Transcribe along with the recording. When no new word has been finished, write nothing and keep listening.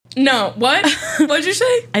No, what? What'd you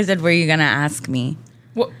say? I said, were you going to ask me?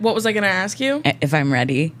 What was I going to ask you? If I'm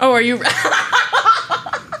ready. Oh, are you...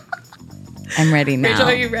 I'm ready now. Rachel,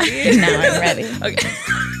 are you ready? Now I'm ready. Okay.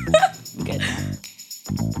 Good.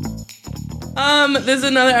 This is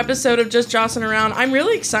another episode of Just Jossing Around. I'm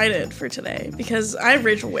really excited for today because I have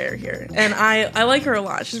Rachel Ware here, and I like her a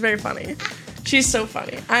lot. She's very funny. She's so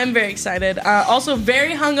funny. I'm very excited. Also,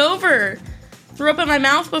 very hungover. Threw up in my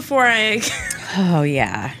mouth before I... Oh,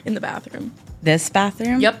 yeah. In the bathroom. This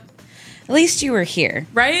bathroom? Yep. At least you were here.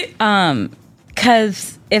 Right?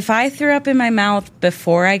 Because if I threw up in my mouth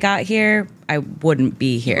before I got here, I wouldn't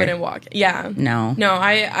be here. Wouldn't walk. Yeah. No. No,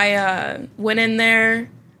 I went in there.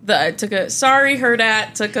 Took a her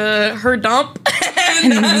dump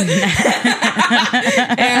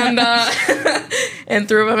and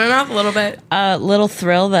threw up in my mouth a little bit. A little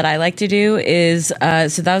thrill that I like to do is so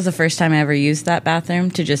that was the first time I ever used that bathroom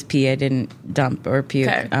to just pee. I didn't dump or puke.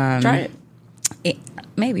 Okay, try it.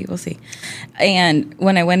 Maybe we'll see. And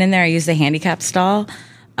when I went in there, I used the handicap stall.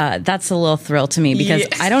 That's a little thrill to me because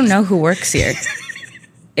I don't know who works here.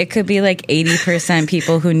 It could be like 80%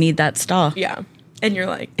 people who need that stall. Yeah. And you're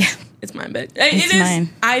like, it's mine, but it's mine.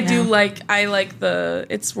 I like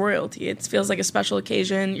it's royalty. It feels like a special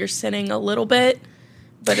occasion. You're sitting a little bit,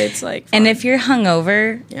 but it's like fun. And if you're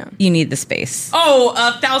hungover, you need the space. Oh,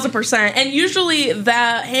 1,000%. And usually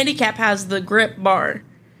that handicap has the grip bar.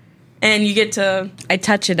 And you get to... I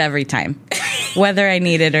touch it every time, whether I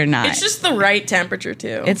need it or not. It's just the right temperature,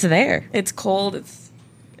 too. It's there. It's cold.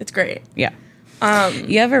 It's great. Yeah.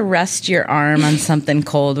 You ever rest your arm on something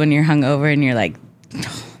cold when you're hungover and you're like...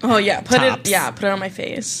 Oh, yeah. Put it on my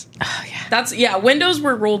face. Oh, yeah. Windows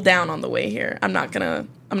were rolled down on the way here. I'm not gonna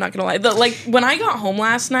lie. When I got home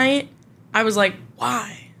last night, I was like,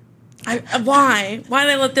 why? Why? Why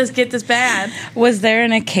did I let this get this bad? Was there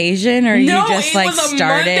an occasion, or you just like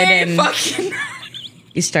started and fucking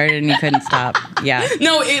you started and you couldn't stop? Yeah.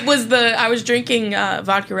 No, it was I was drinking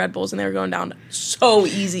vodka Red Bulls and they were going down so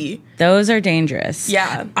easy. Those are dangerous.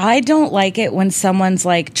 Yeah. I don't like it when someone's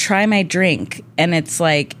like, try my drink, and it's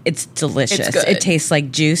like, it's delicious. It's good. It tastes like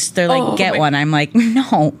juice. They're like, get one. I'm like,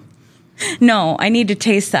 no, I need to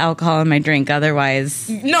taste the alcohol in my drink. Otherwise,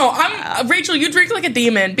 no. Rachel. You drink like a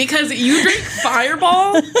demon because you drink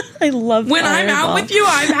Fireball. I love when Fireball. I'm out with you.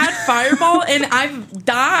 I've had Fireball and I've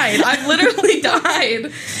died. I've literally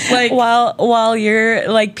died. Like while you're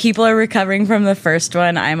like people are recovering from the first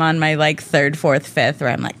one, I'm on my like third, fourth, fifth. Where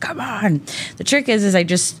I'm like, come on. The trick is I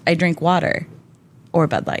drink water or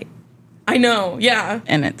Bud Light. I know. Yeah,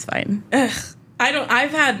 and it's fine. Ugh.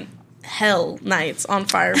 I've had hell nights on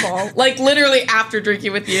Fireball, like literally after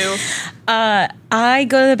drinking with you. I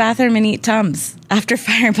go to the bathroom and eat TUMS after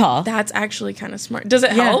Fireball. That's actually kind of smart. Does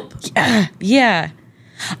it help? Yeah.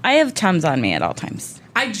 I have TUMS on me at all times.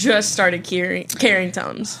 I just started carrying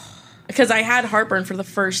TUMS because I had heartburn for the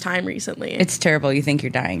first time recently. It's terrible. You think you're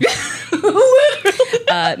dying.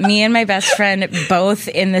 Me and my best friend both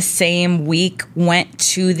in the same week went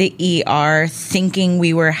to the ER thinking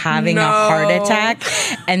we were having a heart attack,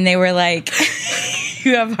 and they were like,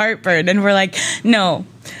 you have heartburn, and we're like, no,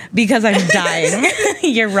 because I'm dying.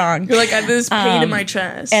 You're wrong. You're like, I have this pain in my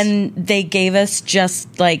chest. And they gave us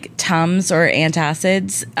just like TUMS or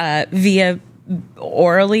antacids via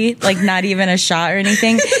orally, like not even a shot or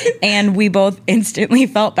anything, and we both instantly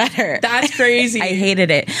felt better. That's crazy. I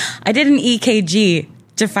hated it. I did an EKG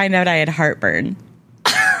to find out I had heartburn.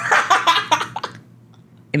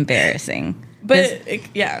 Embarrassing. But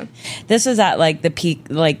this was at like the peak,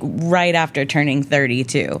 like right after turning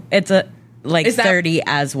 32. It's a like 30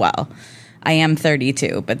 as well. I am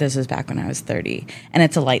 32, but this was back when I was 30, and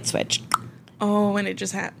it's a light switch. Oh, and it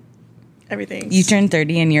just had everything. You turn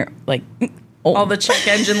 30 and you're like, old. All the check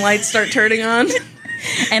engine lights start turning on.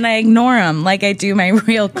 And I ignore them like I do my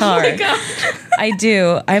real car. Oh my God. I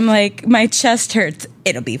do. I'm like, my chest hurts.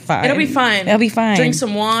 It'll be fine. It'll be fine. It'll be fine. Drink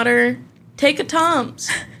some water. Take a TUMS.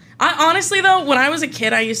 I honestly, though, when I was a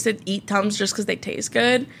kid, I used to eat TUMS just because they taste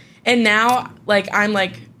good. And now, like, I'm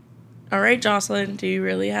like, all right, Jocelyn, do you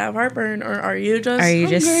really have heartburn, or are you just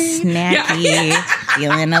snacky? Yeah.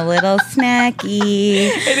 Feeling a little snacky.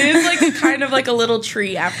 It is like kind of like a little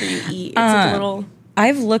tree after you eat. It's like a little...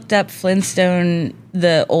 I've looked up Flintstone,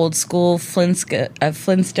 the old school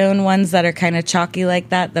Flintstone ones that are kind of chalky like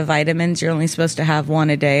that. The vitamins you're only supposed to have one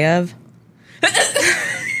a day of.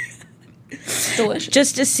 Delicious.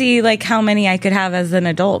 Just to see like how many I could have as an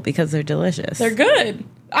adult because they're delicious. They're good.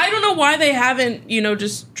 I don't know why they haven't,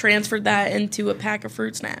 just transferred that into a pack of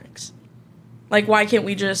fruit snacks. Like, why can't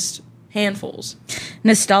we just handfuls?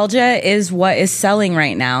 Nostalgia is what is selling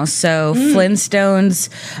right now. So Flintstones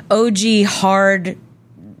OG hard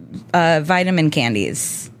vitamin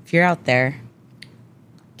candies. If you're out there,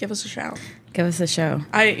 Give us a shout. give us a show.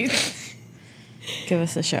 Give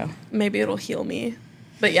us a show. Maybe it'll heal me.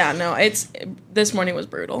 But yeah, no, this morning was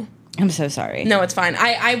brutal. I'm so sorry. No, it's fine.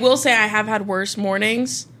 I will say I have had worse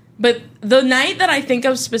mornings, but the night that I think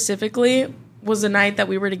of specifically was the night that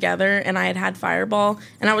we were together and I had Fireball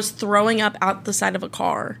and I was throwing up out the side of a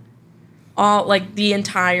car. All like the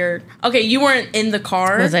entire. Okay, you weren't in the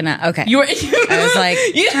car. Was I not? Okay. You were. I was like,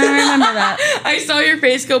 I remember that. I saw your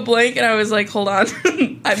face go blank, and I was like, "Hold on,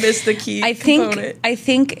 I missed the key component." I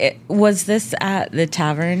think was this at the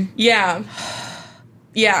tavern? Yeah,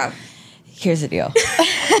 yeah. Here's the deal.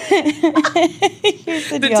 Here's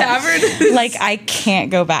the deal. Tavern. Like I can't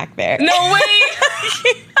go back there. No way.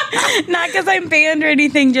 Not because I'm banned or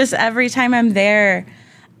anything. Just every time I'm there,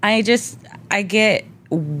 I get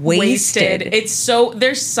wasted. It's so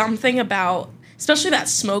there's something about, especially that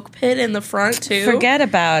smoke pit in the front too. Forget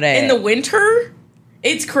about it. In the winter,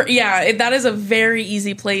 it's that is a very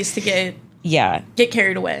easy place to get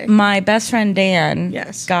carried away. My best friend Dan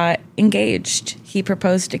got engaged. He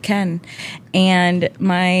proposed to Ken, and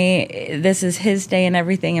this is his day and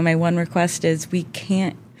everything. And my one request is we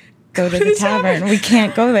can't go to the tavern. We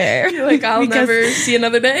can't go there. You're like, I'll never see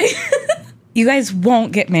another day. You guys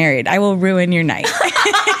won't get married. I will ruin your night.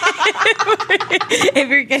 If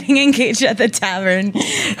you're getting engaged at the tavern,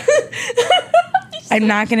 I'm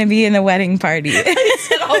not going to be in the wedding party. I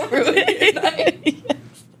said I'll ruin your night.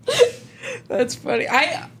 Yes. That's funny.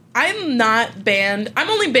 I'm not banned. I'm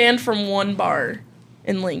only banned from one bar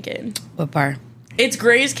in Lincoln. What bar? It's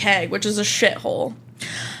Gray's Keg, which is a shithole.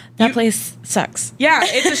 That place sucks. Yeah,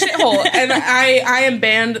 it's a shithole. And I am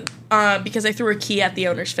banned because I threw a key at the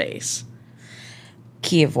owner's face.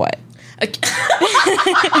 Key of what? Like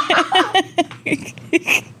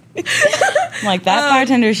that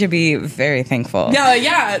bartender should be very thankful. No,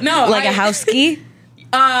 yeah, no. Like a house key?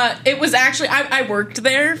 It was actually, I worked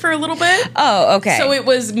there for a little bit. Oh, okay. So it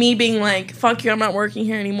was me being like, fuck you, I'm not working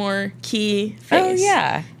here anymore. Key, face. Oh,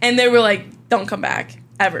 yeah. And they were like, don't come back,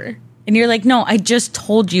 ever. And you're like, no, I just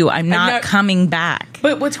told you I'm not coming back.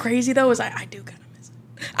 But what's crazy, though, is I do kind of miss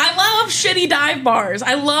it. I love shitty dive bars.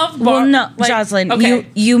 I love bars. Well, no, like, Jocelyn, okay.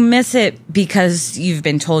 you miss it because you've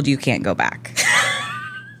been told you can't go back.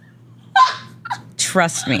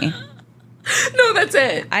 Trust me. No, that's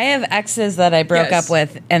it. I have exes that I broke up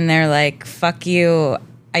with, and they're like, fuck you,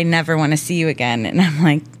 I never want to see you again. And I'm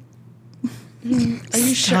like, are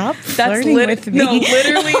you stop flirting with me? No,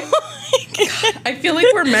 literally. God, I feel like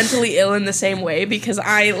we're mentally ill in the same way because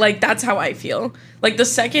that's how I feel. Like the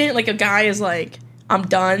second like a guy is like, I'm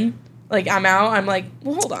done, like I'm out, I'm like,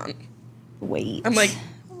 well, hold on. Wait. I'm like,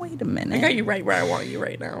 wait a minute. I got you right where I want you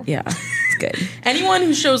right now. Yeah, it's good. Anyone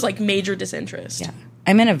who shows like major disinterest. Yeah.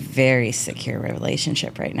 I'm in a very secure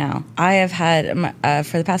relationship right now. I have had,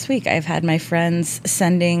 for the past week, I've had my friends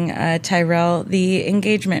sending Tyrell the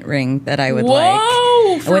engagement ring that I would like.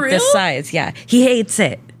 For with real? the size. Yeah. He hates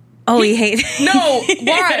it. Oh, he hates it. No,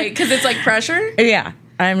 why? Because it's like pressure? Yeah.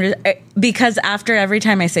 Because after every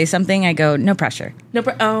time I say something, I go, no pressure.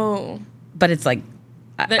 But it's like,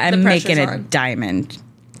 I'm making a diamond.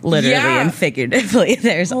 Literally and figuratively,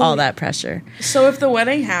 there's all that pressure. So if the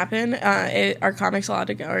wedding happened, are comics allowed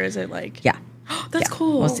to go, or is it like... Yeah. That's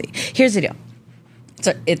cool. We'll see. Here's the deal.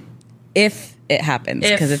 So if it happens,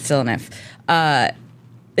 because it's still an if,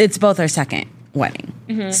 it's both our second wedding.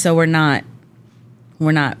 Mm-hmm. So we're not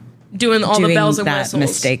doing all the bells and whistles.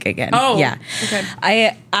 Mistake again. Oh, yeah.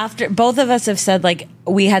 Okay. After both of us have said like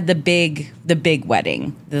we had the big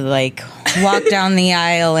wedding, the like walk down the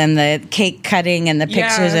aisle and the cake cutting and the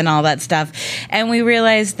pictures and all that stuff, and we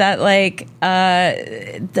realized that like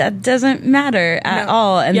that doesn't matter at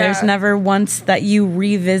all, and there's never once that you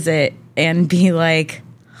revisit and be like,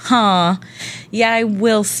 huh, yeah, I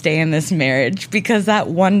will stay in this marriage because that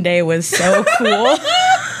one day was so cool.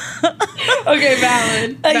 Okay,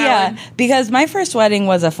 valid. Yeah, because my first wedding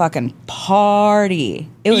was a fucking party.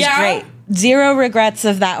 It was great. Zero regrets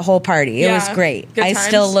of that whole party. It was great. Good I times.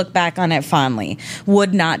 still look back on it fondly.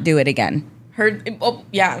 Would not do it again. And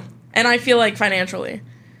I feel like financially,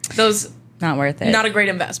 those not worth it. Not a great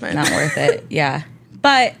investment. Not worth it. Yeah,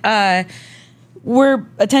 but we're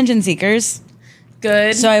attention seekers.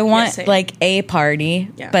 Good. So I want like a party,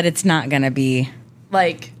 but it's not gonna be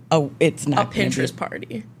like it's not a Pinterest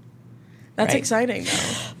party. That's right? exciting,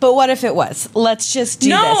 though. But what if it was? Let's just do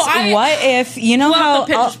this. What if, you know how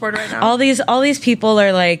all these people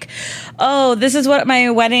are like, oh, this is what I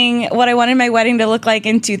wanted my wedding to look like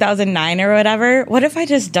in 2009 or whatever. What if I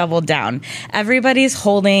just doubled down? Everybody's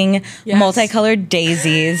holding multicolored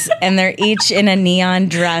daisies and they're each in a neon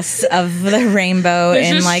dress of the rainbow. There's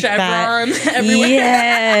and just like chevron that. Everywhere.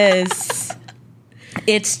 Yes.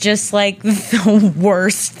 It's just like the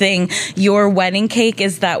worst thing. Your wedding cake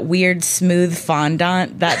is that weird smooth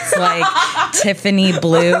fondant that's like Tiffany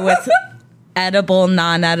blue with edible,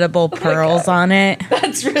 non-edible pearls on it.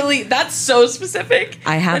 That's so specific.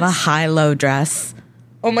 I have a high-low dress.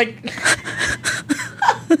 Oh my.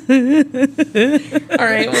 All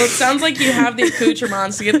right. Well, it sounds like you have the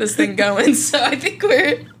accoutrements to get this thing going. So I think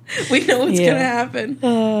we know what's going to happen.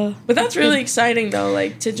 But that's really exciting, though,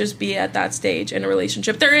 like, to just be at that stage in a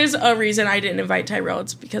relationship. There is a reason I didn't invite Tyrell.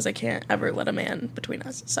 It's because I can't ever let a man between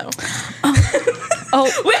us. So.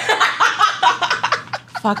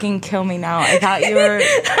 Fucking kill me now. I thought you were.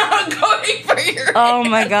 I'm going for your hand. Oh,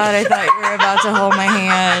 my God. I thought you were about to hold my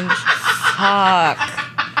hand.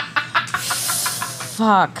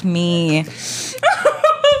 Fuck me.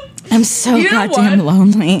 I'm so goddamn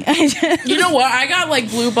lonely. You know what? I got like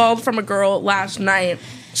blue balled from a girl last night.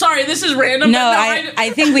 Sorry, this is random. No,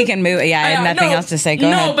 I think we can move. Yeah, I have nothing else to say. Go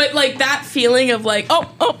ahead. No, but like that feeling of like,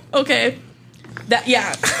 oh, okay.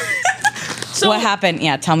 So what happened?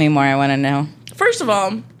 Yeah, tell me more. I want to know. First of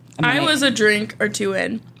all, I was a drink or two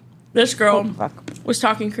in. This girl was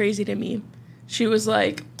talking crazy to me. She was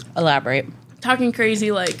like, elaborate. Talking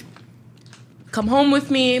crazy like, come home with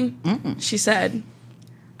me. She said,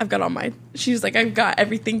 she's like, I've got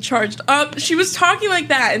everything charged up. She was talking like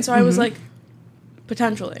that. And so I was like,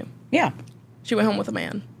 potentially. Yeah. She went home with a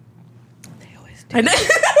man. They always do.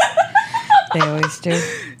 They always do.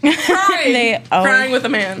 Crying with a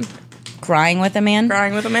man. Crying with a man?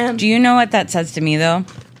 Crying with a man. Do you know what that says to me, though?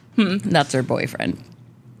 That's her boyfriend.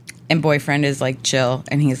 And boyfriend is like chill.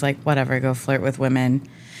 And he's like, whatever, go flirt with women.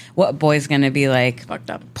 What boy's gonna be like, fucked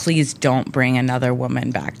up? Please don't bring another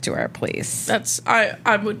woman back to our place.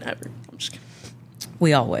 I would never. I'm just kidding.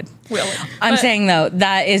 We all would. I'm saying, though,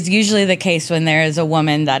 that is usually the case when there is a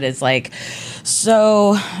woman that is like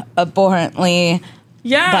so abhorrently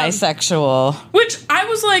bisexual. Which I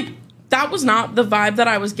was like, that was not the vibe that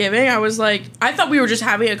I was giving. I was like, I thought we were just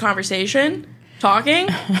having a conversation, talking.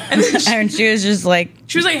 And then she was just like,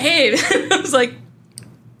 hey. I was like,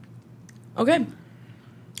 okay.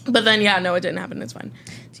 But then, no, it didn't happen. It's fine.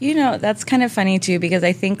 You know, that's kind of funny, too, because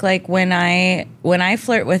I think, like, when I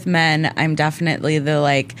flirt with men, I'm definitely the,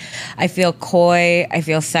 like, I feel coy, I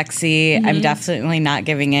feel sexy, I'm definitely not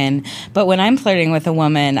giving in. But when I'm flirting with a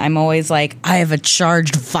woman, I'm always like, I have a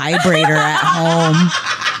charged vibrator at home.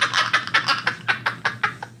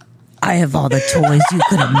 I have all the toys you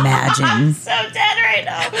could imagine. I'm so dead right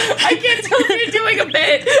now. I can't tell if you're doing a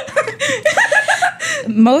bit.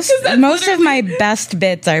 Most of my best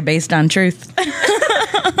bits are based on truth.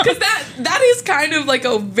 Because that is kind of like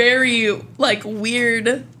a very like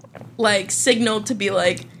weird like signal to be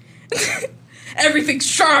like everything's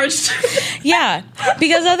charged. Yeah,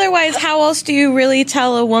 because otherwise, how else do you really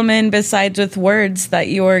tell a woman besides with words that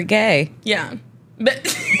you're gay? Yeah, but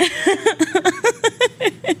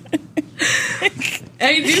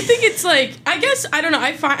I do think it's like, I guess, I don't know,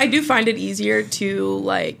 I do find it easier to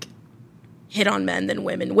like hit on men than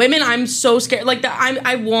women. Women, I'm so scared. Like that,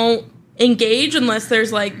 I won't engage unless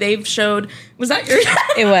there's like they've showed. Was that your?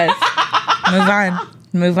 It was.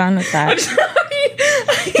 Move on with that. I'm sorry.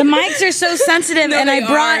 The mics are so sensitive, no, and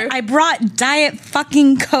I brought Diet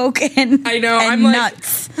fucking Coke and I know and I'm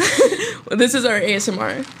nuts. Like, this is our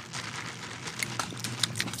ASMR.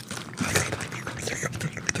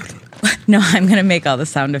 No, I'm gonna make all the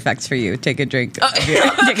sound effects for you. Take a drink.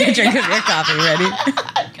 Take a drink of your coffee. Ready?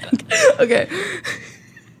 Okay.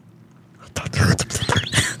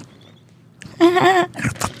 That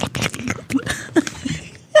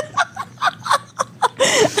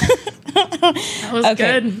was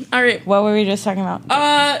good. All right. What were we just talking about?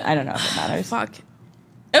 I don't know if it matters. Fuck.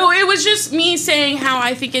 Oh, it was just me saying how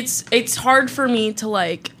I think it's hard for me to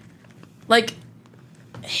like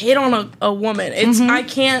hit on a woman. It's I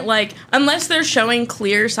can't like unless they're showing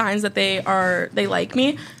clear signs that they like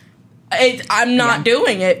me. I'm not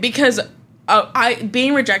doing it because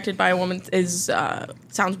being rejected by a woman is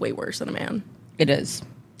sounds way worse than a man. It is.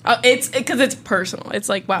 It's because it's personal. It's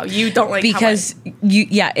like, wow, you don't like because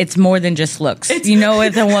it's more than just looks. You know,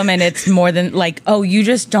 with a woman, it's more than like, oh, you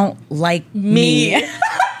just don't like me.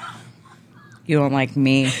 You don't like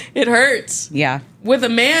me. It hurts. Yeah. With a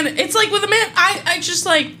man, it's like with a man, I just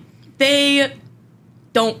like they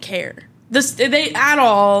don't care. They at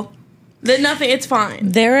all. Nothing. It's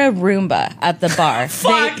fine. They're a Roomba at the bar.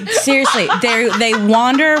 Fuck. Seriously, they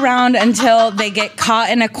wander around until they get caught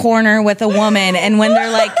in a corner with a woman, and when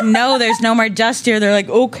they're like, no, there's no more dust here, they're like,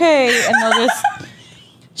 okay, and they'll just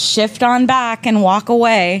shift on back and walk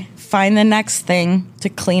away, find the next thing to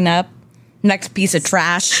clean up, next piece of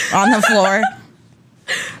trash on the floor.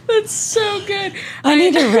 That's so good. I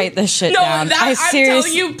need to write this shit down. I'm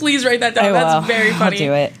telling you, please write that down. That's very funny.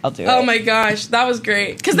 I'll do it. Oh my gosh, that was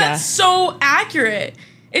great. Because that's so accurate.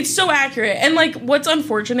 It's so accurate. And like, what's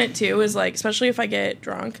unfortunate too is like, especially if I get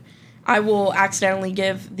drunk, I will accidentally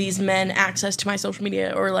give these men access to my social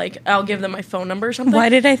media, or like I'll give them my phone number or something. Why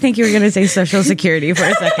did I think you were going to say Social Security for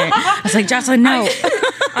a second? I was like, Jocelyn, no.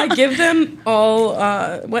 I give them all,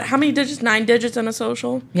 how many digits? 9 digits in a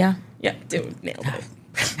social? Yeah. Yeah, dude, nailed it.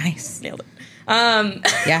 Nice. Nailed it.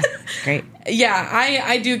 Yeah, great. Yeah,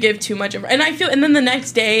 I do give too much of, and I feel, and then the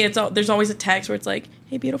next day there's always a text where it's like,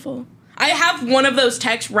 hey, beautiful. I have one of those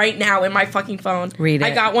texts right now in my fucking phone. Read it.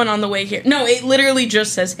 I got one on the way here. No, it literally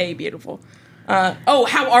just says, hey, beautiful.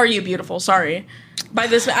 How are you, beautiful? Sorry. By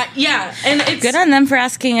this, yeah, and it's good on them for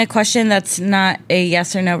asking a question that's not a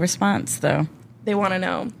yes or no response, though. They want to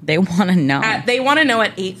know. They want to know. They want to know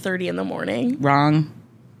at 8:30 in the morning. Wrong.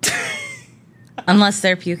 Unless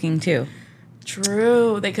they're puking too.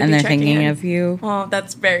 True. They could and be they're checking thinking in. of you. Oh,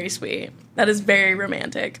 that's very sweet. That is very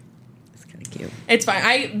romantic. It's kind of cute. It's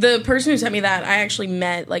fine. The person who sent me that, I actually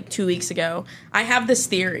met like 2 weeks ago. I have this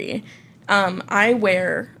theory. I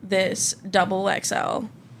wear this double XL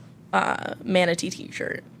manatee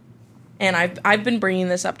t-shirt. And I've been bringing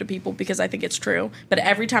this up to people because I think it's true. But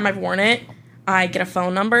every time I've worn it, I get a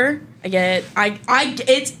phone number.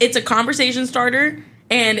 It's a conversation starter,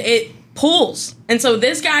 and it pulls. And so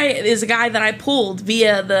this guy is a guy that I pulled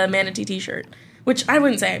via the manatee t-shirt, which I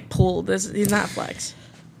wouldn't say I pulled. He's not flex.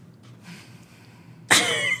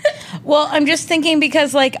 Well, I'm just thinking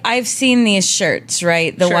because, like, I've seen these shirts,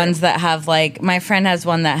 right? The ones that have, like, my friend has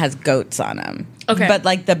one that has goats on them. Okay. But,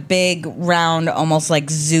 like, the big, round, almost like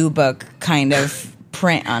zoo book kind of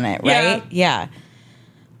print on it, right? Yeah.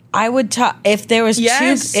 I would talk if there was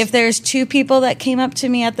two people that came up to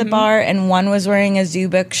me at the bar and one was wearing a zoo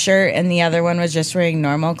book shirt and the other one was just wearing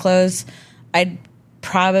normal clothes, I'd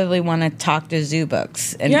probably want to talk to zoo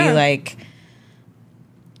books and be like,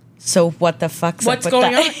 so what the fuck's what's up with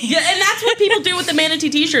going that? on? Yeah, and that's what people do with the manatee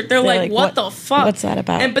t-shirt. They're like, what the fuck? What's that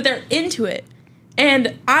about? But they're into it.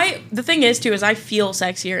 And the thing is too, is I feel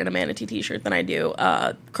sexier in a manatee t-shirt than I do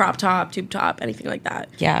crop top, tube top, anything like that.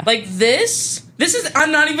 Yeah. Like this is,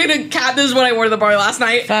 I'm not even gonna cap, this is what I wore to the bar last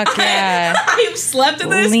night. Fuck yeah. I slept in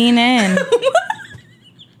this. Lean in.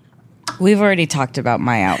 We've already talked about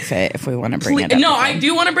my outfit if we want to bring it up. No, again. I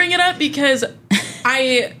do want to bring it up because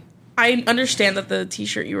I understand that the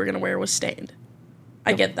t-shirt you were gonna wear was stained.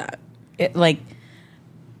 I get that. It, like,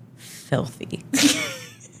 filthy.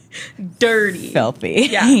 Dirty. Filthy.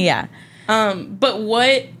 Yeah. Yeah. But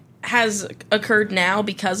what has occurred now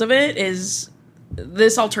because of it is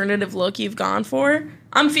this alternative look you've gone for.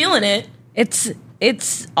 I'm feeling it.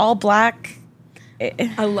 It's all black.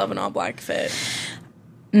 I love an all black fit.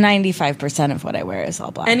 95% of what I wear is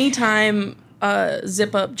all black. Anytime a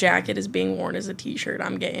zip up jacket is being worn as a t-shirt,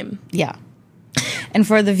 I'm game. Yeah. And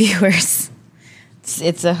for the viewers,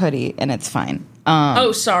 it's a hoodie and it's fine.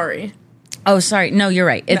 Oh, sorry. Oh, sorry. No, you're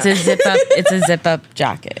right. It's a zip up. It's a zip up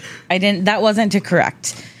jacket. That wasn't to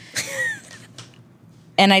correct.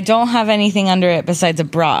 And I don't have anything under it besides a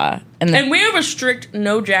bra. And we have a strict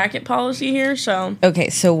no jacket policy here, so. Okay,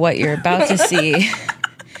 so what you're about to see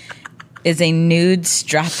is a nude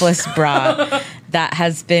strapless bra that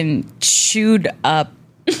has been chewed up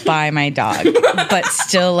by my dog, but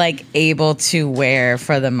still like able to wear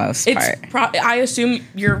for the most part. I assume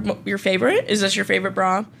your favorite? Is this your favorite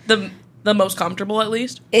bra? The most comfortable, at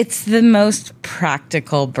least? It's the most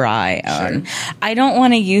practical bra I own. Sure. I don't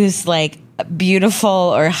want to use like beautiful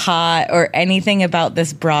or hot or anything about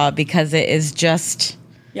this bra because it is just...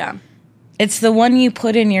 Yeah. It's the one you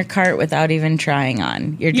put in your cart without even trying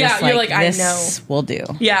on. You're just like, this will do.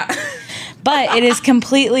 Yeah. But it is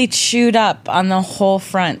completely chewed up on the whole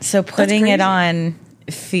front, so putting it on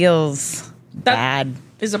feels bad.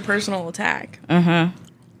 Is a personal attack. Uh-huh.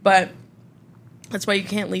 But that's why you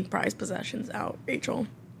can't leave prized possessions out, Rachel.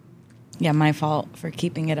 Yeah, my fault for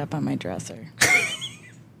keeping it up on my dresser.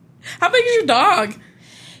 How big is your dog?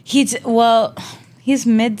 He's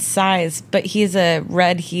mid-size, but he's a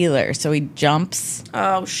red heeler, so he jumps.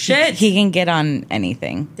 Oh, shit. He can get on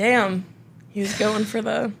anything. Damn. He was going for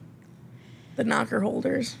the knocker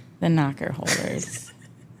holders. The knocker holders.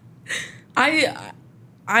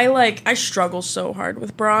 I struggle so hard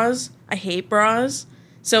with bras. I hate bras.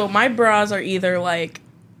 So my bras are either like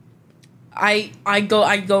I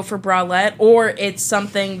go for bralette, or it's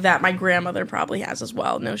something that my grandmother probably has as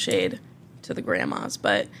well. No shade to the grandmas,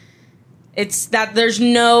 but it's that there's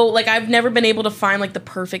no, like, I've never been able to find like the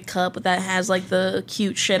perfect cup that has like the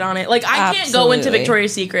cute shit on it. Like, I can't go into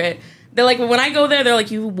Victoria's Secret. They're like, when I go there, they're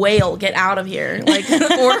like, you whale, get out of here. Like,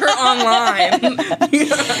 order online.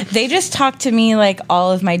 They just talked to me like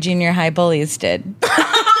all of my junior high bullies did.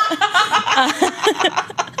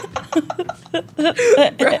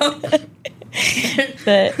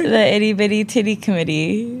 the itty bitty titty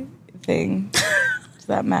committee thing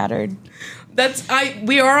that mattered.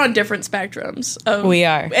 We are on different spectrums. We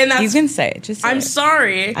are, and that's, you can say it. Just say I'm it.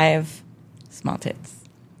 Sorry. I have small tits.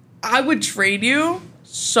 I would trade you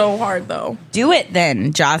so hard, though. Do it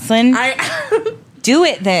then, Jocelyn. Do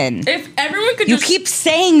it then. If everyone could, you keep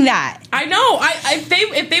saying that. I know.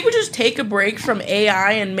 If they would just take a break from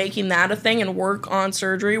AI and making that a thing and work on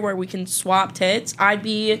surgery where we can swap tits, I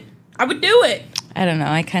would do it. I don't know.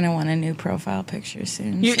 I kind of want a new profile picture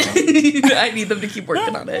soon. So. I need them to keep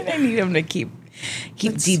working on it. I need them to keep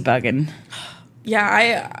debugging.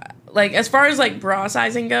 Yeah, like, as far as like bra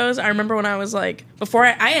sizing goes, I remember when I was like, before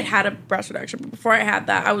I had a breast reduction, but before I had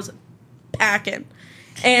that, I was packing.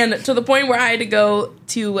 And to the point where I had to go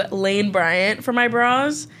to Lane Bryant for my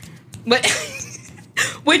bras. But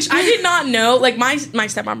which I did not know. Like, my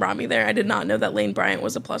stepmom brought me there. I did not know that Lane Bryant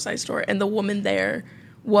was a plus size store. And the woman there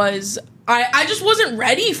was, I just wasn't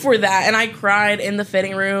ready for that. And I cried in the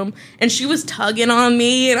fitting room. And she was tugging on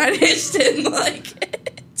me. And I just didn't like it.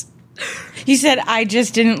 You said, I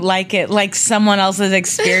just didn't like it, like someone else's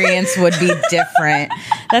experience would be different.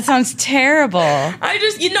 That sounds terrible. I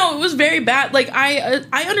just, it was very bad. Like, I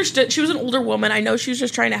understood. She was an older woman. I know she was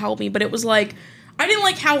just trying to help me, but it was like, I didn't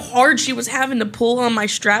like how hard she was having to pull on my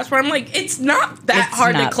straps, where I'm like, it's not that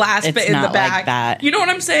hard to clasp it in the back. Like that. You know what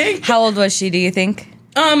I'm saying? How old was she, do you think?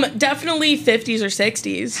 Definitely 50s or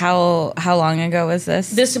 60s. How long ago was this?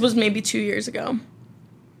 This was maybe 2 years ago.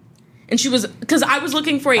 And she was, because I was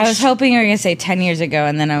looking for I was hoping you were going to say 10 years ago,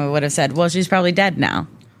 and then I would have said, well, she's probably dead now.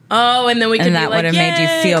 Oh, and then we could be like, and that would have made you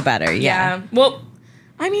feel better, yeah. Well,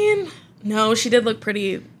 I mean, no, she did look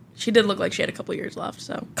like she had a couple years left,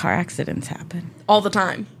 so. Car accidents happen. All the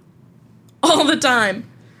time. All the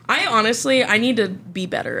time. I need to be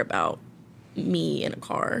better about me in a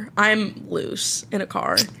car. I'm loose in a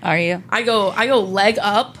car. Are you? I go leg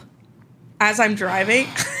up as I'm driving.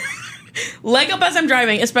 Leg up as I'm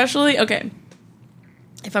driving, especially, okay,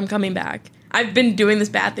 if I'm coming back. I've been doing this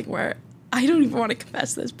bad thing where I don't even want to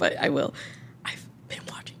confess this, but I will. I've been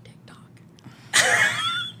watching TikTok.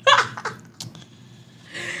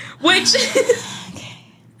 Which... Okay.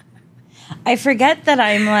 I forget that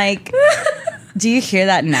I'm like... Do you hear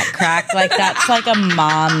that neck crack? Like, that's like a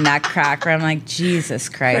mom neck crack where I'm like, Jesus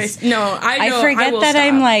Christ. No, I know. I forget that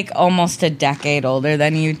I'm like almost a decade older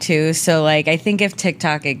than you too. So like, I think if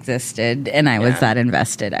TikTok existed and I was that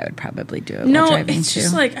invested, I would probably do it while driving too. No, it's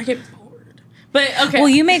just like, I get bored. But okay. Well,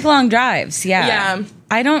 you make long drives. Yeah. Yeah.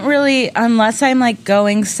 I don't really, unless I'm like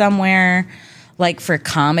going somewhere like for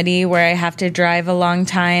comedy where I have to drive a long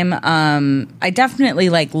time, I definitely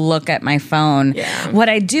like look at my phone. Yeah. What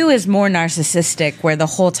I do is more narcissistic, where the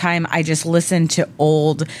whole time I just listen to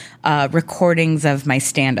old recordings of my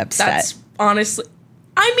stand-up set. That's honestly,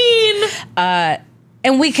 I mean...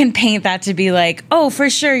 and we can paint that to be like, oh, for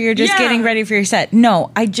sure, you're just getting ready for your set. No,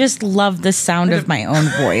 I just love the sound of my own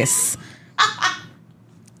voice.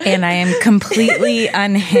 And I am completely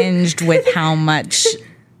unhinged with how much...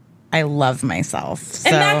 I love myself.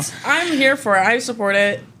 So. And I'm here for it. I support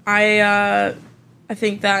it. I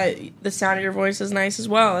think that the sound of your voice is nice as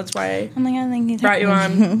well. That's why I brought you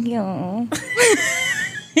on.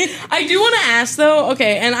 I do want to ask though.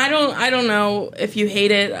 Okay, and I don't know if you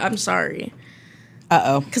hate it. I'm sorry.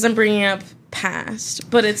 Because I'm bringing up past,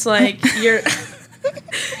 but it's like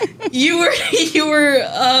you were.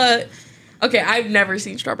 Okay, I've never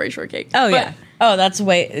seen Strawberry Shortcake. Oh yeah. Oh, that's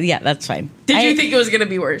fine. Did you think it was going to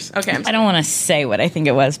be worse? Okay, I don't want to say what I think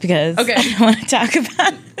it was because I don't want to talk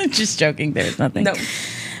about it. Just joking. There was nothing. No.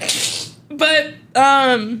 But,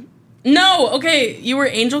 no. Okay, you were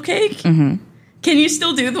Angel Cake? Mm-hmm. Can you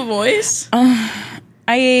still do the voice?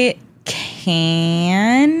 I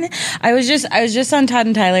can. I was just on Todd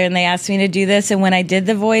and Tyler and they asked me to do this. And when I did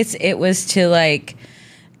the voice, it was to like...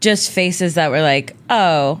 just faces that were like,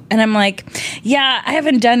 oh. And I'm like, yeah, I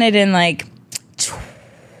haven't done it in like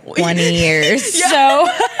 20 years. So.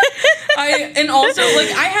 And also, like,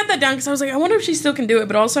 I had that down because I was like, I wonder if she still can do it.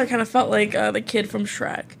 But also, I kind of felt like the kid from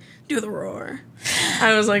Shrek do the roar.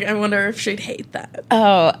 I was like, I wonder if she'd hate that.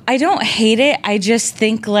 Oh, I don't hate it. I just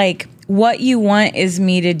think like what you want is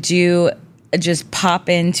me to do, just pop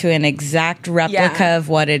into an exact replica of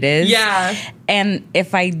what it is. Yeah. And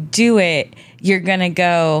if I do it, you're going to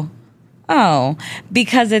go, oh,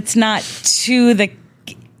 because it's not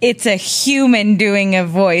it's a human doing a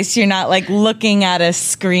voice. You're not like looking at a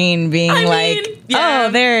screen being oh,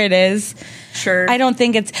 there it is. Sure. I don't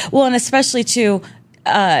think it's, well, and especially too,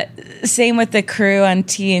 same with the crew on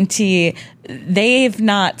TNT, they've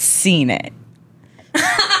not seen it.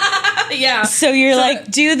 Yeah. So you're like,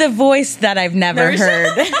 do the voice that I've never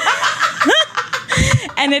heard.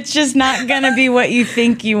 And it's just not going to be what you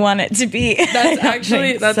think you want it to be. That's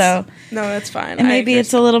actually, no, that's fine. And maybe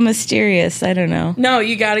it's a little mysterious. I don't know. No,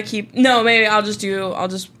 you got to maybe I'll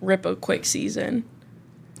just rip a quick season.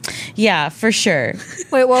 Yeah, for sure.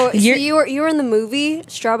 Wait, well, so you were in the movie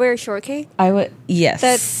Strawberry Shortcake? Yes.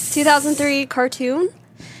 The 2003 cartoon?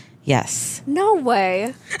 Yes. No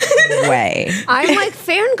way. I'm like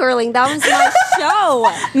fangirling. That was my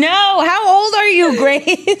show. No, how old are you,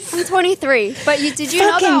 Grace? I'm 23. But did you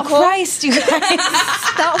know that Christ, you guys.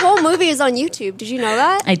 that whole movie is on YouTube? Did you know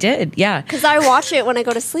that? I did, yeah. Because I watch it when I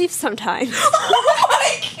go to sleep sometimes.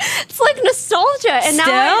 It's like nostalgia. And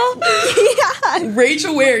Still?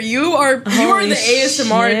 Rachel Ware, you are the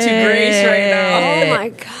ASMR to Grace right now. Oh my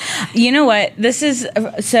God. You know what? This is,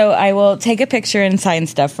 so I will take a picture and sign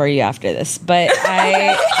stuff for you after this. But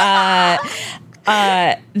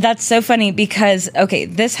that's so funny because, okay,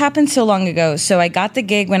 this happened so long ago. So I got the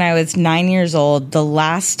gig when I was 9 years old. The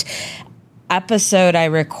last episode I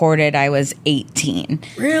recorded, I was 18.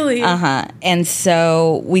 Really? And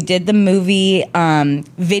so we did the movie,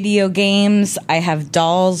 video games. I have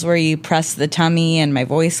dolls where you press the tummy and my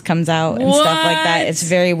voice comes out and stuff like that. It's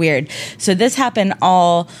very weird. So this happened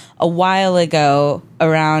all a while ago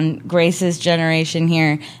around Grace's generation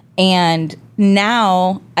here. And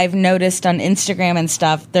now I've noticed on Instagram and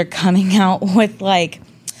stuff, they're coming out with like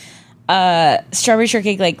Strawberry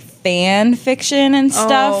Shortcake like fan fiction and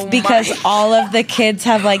stuff because all of the kids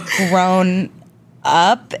have like grown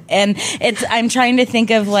up, and I'm trying to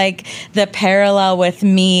think of like the parallel with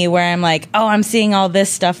me where I'm like, oh, I'm seeing all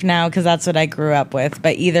this stuff now because that's what I grew up with.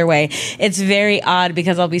 But either way, it's very odd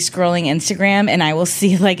because I'll be scrolling Instagram and I will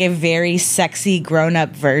see like a very sexy grown up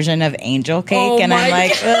version of Angel Cake, and I'm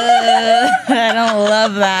like, I don't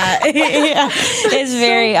love that. Yeah. It's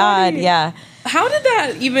very odd. Yeah. How did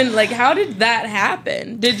that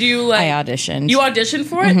happen? Did you I auditioned. You auditioned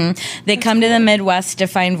for it? Mm-hmm. They come to the Midwest to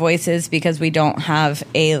find voices because we don't have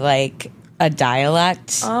a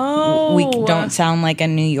dialect. Oh. We don't sound like a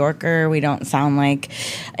New Yorker. We don't sound like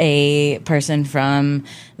a person from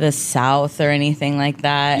the South or anything like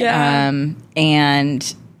that. Yeah.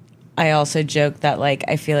 And I also joke that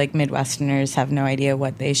I feel like Midwesterners have no idea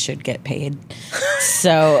what they should get paid.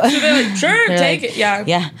 So they're like, sure, take it. Yeah.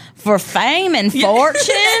 Yeah. For fame and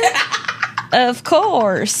fortune, of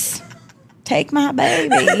course. Take my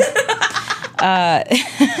baby.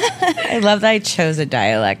 I love that I chose a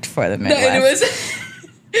dialect for the Midwest.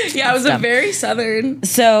 It was a very Southern.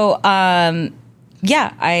 So, I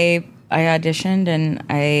auditioned and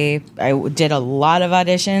I did a lot of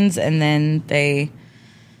auditions, and then they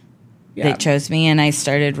chose me, and I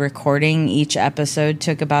started recording. Each episode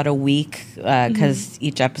took about a week because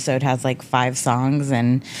each episode has 5 songs,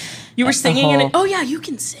 and you were singing in it. Oh yeah, you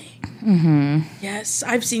can sing. Mm-hmm. Yes,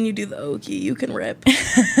 I've seen you do the Okie. You can rip.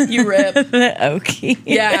 You rip. The Okie.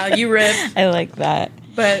 Yeah, you rip. I like that.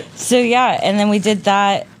 But so and then we did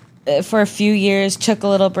that for a few years. Took a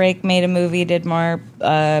little break, made a movie, did more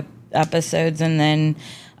episodes, and then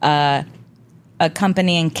a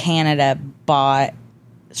company in Canada bought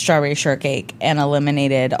Strawberry Shortcake and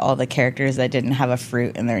eliminated all the characters that didn't have a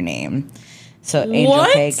fruit in their name. So Angel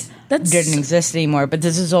Cake didn't exist anymore, but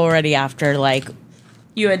this is already after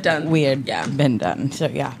you had done. We had been done. So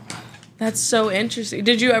yeah. That's so interesting.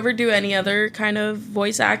 Did you ever do any other kind of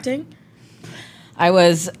voice acting? I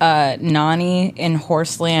was Nani in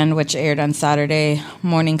Horseland, which aired on Saturday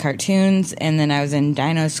morning cartoons, and then I was in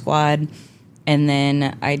Dino Squad, and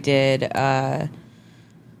then I did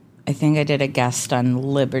I think I did a guest on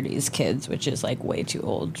Liberty's Kids, which is way too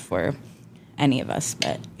old for any of us,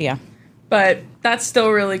 but yeah. But that's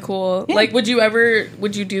still really cool. Yeah. Would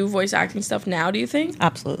you do voice acting stuff now, do you think?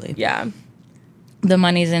 Absolutely. Yeah. The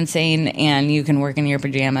money's insane, and you can work in your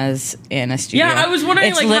pajamas in a studio. Yeah, I was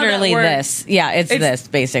wondering, it's literally how that works. This. Yeah, it's this,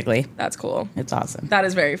 basically. That's cool. It's awesome. That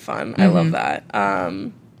is very fun. Mm-hmm. I love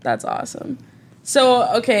that. That's awesome.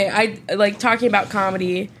 So, okay, I talking about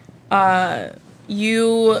comedy.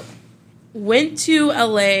 You went to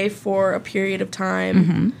LA for a period of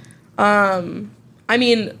time. I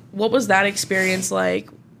mean, what was that experience like?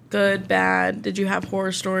 Good, bad? Did you have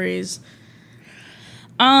horror stories?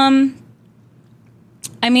 I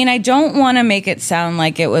mean, I don't want to make it sound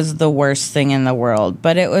like it was the worst thing in the world,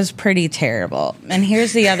 but it was pretty terrible. And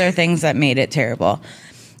here's the other things that made it terrible.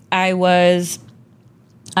 I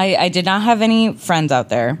did not have any friends out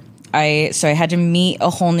there. So I had to meet a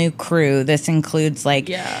whole new crew. This includes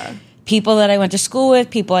people that I went to school with,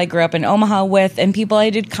 people I grew up in Omaha with, and people I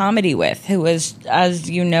did comedy with, who was, as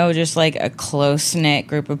you know, just like a close-knit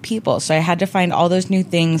group of people. So I had to find all those new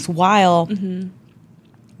things while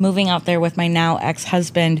moving out there with my now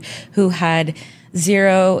ex-husband, who had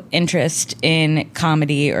zero interest in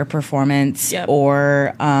comedy or performance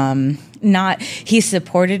or not. He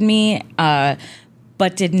supported me,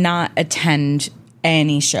 but did not attend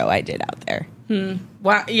any show I did out there.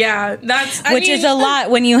 Wow. Yeah, which is a lot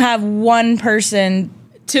when you have one person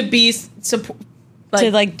to be do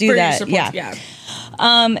that. Yeah.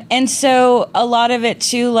 And so a lot of it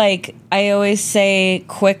too, like I always say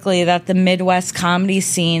quickly that the Midwest comedy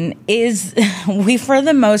scene is, we for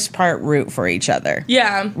the most part root for each other.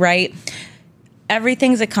 Yeah. Right?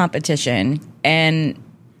 Everything's a competition and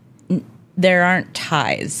there aren't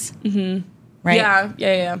ties. Mm-hmm. Right?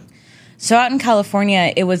 Yeah. So out in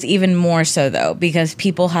California, it was even more so, though, because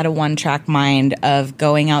people had a one-track mind of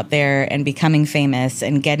going out there and becoming famous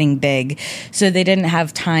and getting big. So they didn't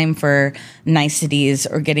have time for niceties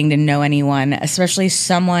or getting to know anyone, especially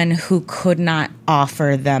someone who could not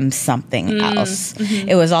offer them something else. Mm-hmm.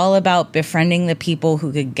 It was all about befriending the people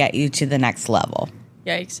who could get you to the next level.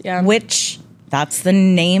 Yikes, yeah. Which, that's the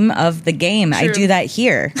name of the game. True. I do that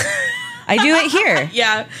here. I do it here.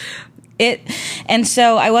 Yeah. And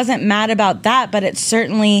so I wasn't mad about that, but it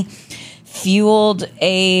certainly fueled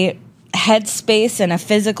a headspace and a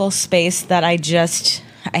physical space that I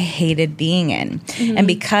hated being in. Mm-hmm. And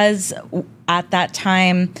because at that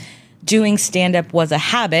time doing stand-up was a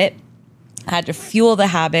habit, I had to fuel the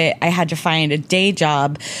habit. I had to find a day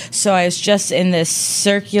job. So I was just in this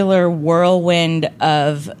circular whirlwind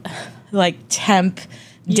of like temp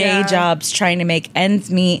day jobs trying to make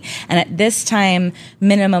ends meet. And at this time,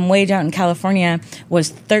 minimum wage out in California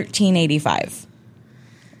was $13.85.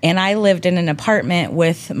 And I lived in an apartment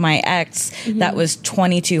with my ex that was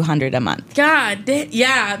 $2,200 a month. God,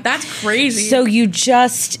 yeah, that's crazy. So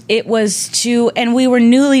it was too, and we were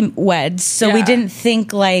newlyweds, so we didn't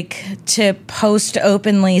think like to post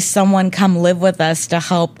openly, someone come live with us to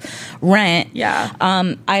help rent. Yeah.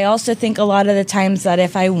 I also think a lot of the times that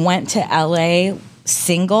if I went to LA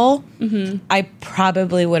single, I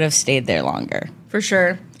probably would have stayed there longer. For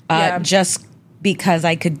sure. Just because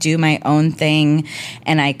I could do my own thing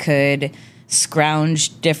and I could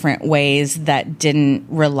scrounge different ways that didn't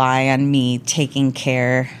rely on me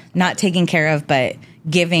not taking care of, but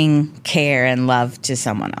giving care and love to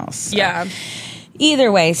someone else. So. Yeah.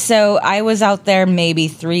 Either way, so I was out there maybe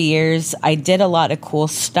 3 years. I did a lot of cool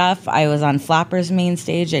stuff. I was on Flapper's main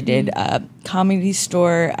stage. I did a comedy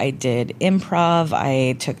store. I did improv.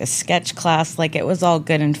 I took a sketch class. Like, it was all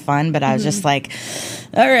good and fun, but I was just like,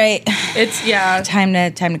 all right. It's, time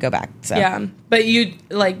to go back. So. Yeah. But you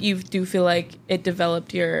do feel like it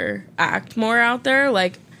developed your act more out there?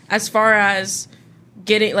 Like, as far as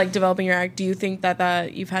developing your act, do you think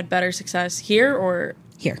that you've had better success here or...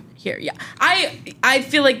 Here, yeah. I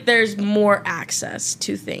feel like there's more access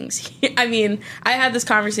to things. I mean, I had this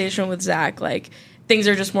conversation with Zach, like, things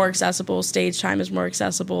are just more accessible, stage time is more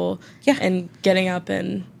accessible, and getting up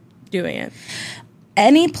and doing it.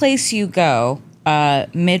 Any place you go,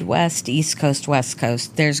 Midwest, East Coast, West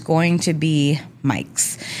Coast, there's going to be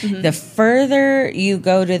mics. Mm-hmm. The further you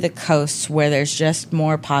go to the coasts where there's just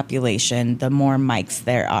more population, the more mics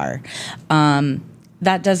there are.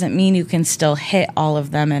 That doesn't mean you can still hit all of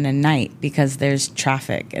them in a night because there's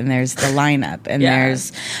traffic and there's the lineup and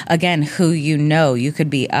there's, again, who you know. You could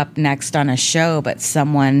be up next on a show, but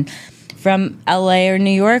someone from LA or New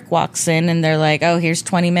York walks in and they're like, oh, here's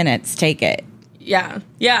 20 minutes, take it. Yeah.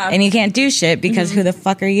 And you can't do shit because who the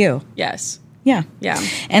fuck are you? Yes. Yeah.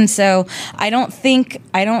 And so I don't think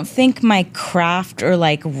my craft or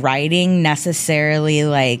like writing necessarily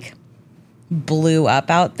like blew up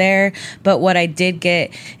out there, but what I did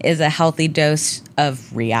get is a healthy dose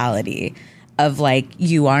of reality of like,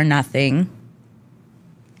 you are nothing.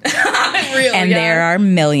 There are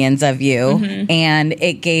millions of you. And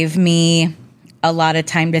it gave me a lot of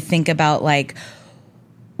time to think about like,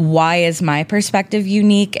 why is my perspective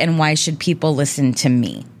unique and why should people listen to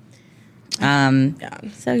me?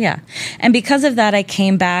 So yeah. And because of that, I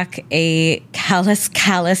came back a callous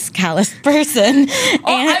person.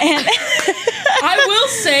 I will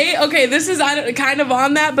say, okay, this is kind of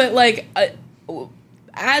on that, but like,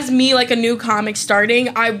 as me, like a new comic starting,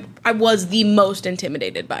 I was the most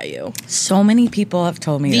intimidated by you. So many people have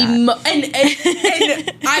told me that.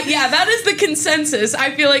 That is the consensus.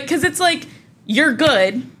 I feel like, because it's like, you're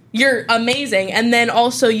good, you're amazing, and then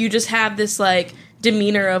also you just have this like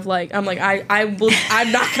demeanor of like, I'm not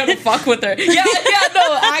gonna fuck with her. No,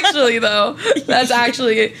 actually though, that's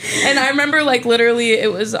actually, and I remember like literally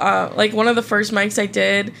it was like one of the first mics I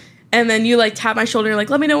did, and then you like tap my shoulder and like,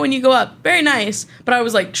 let me know when you go up. Very nice. But I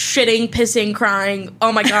was like shitting, pissing, crying.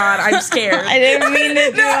 Oh my God, I'm scared. I didn't mean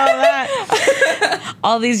to do all that.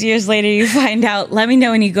 All these years later, you find out, let me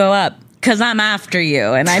know when you go up, because I'm after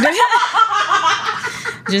you. And I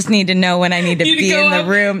just need to know when I need to be in the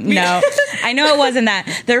room. No, I know it wasn't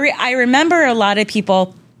that. I remember a lot of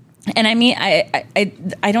people, and I mean,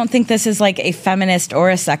 I don't think this is like a feminist or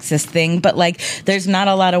a sexist thing, but like there's not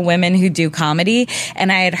a lot of women who do comedy. And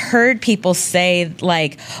I had heard people say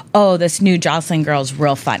like, oh, this new Jocelyn girl's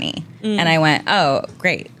real funny. And I went, oh,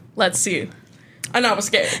 great. Let's see. And I was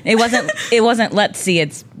scared. It wasn't let's see,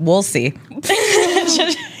 it's we'll see.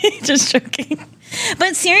 Just joking.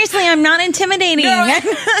 But seriously, I'm not intimidating. No.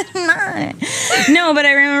 I'm not. No, but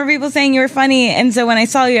I remember people saying you were funny. And so when I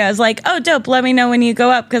saw you, I was like, oh, dope. Let me know when you go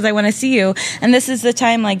up because I want to see you. And this is the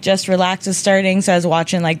time like Just Relax was starting. So I was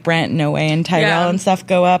watching like Brent, No Way, and Tyrell and stuff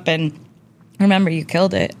go up. And remember, you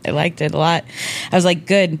killed it. I liked it a lot. I was like,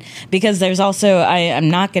 good. Because there's also, I'm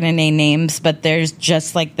not going to name names, but there's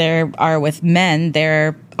just like there are with men,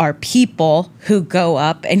 there are people who go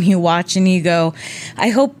up and you watch and you go, I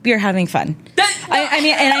hope you're having fun. I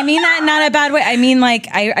mean, and I mean that in not a bad way. I mean, like,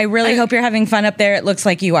 I really hope you're having fun up there. It looks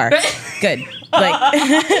like you are. Good. Like,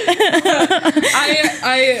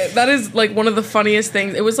 that is like one of the funniest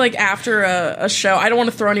things. It was like after a show. I don't want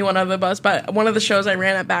to throw anyone under the bus, but one of the shows I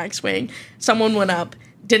ran at Backswing, someone went up,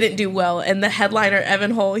 didn't do well, and the headliner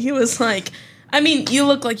Evan Hull, he was like, I mean, you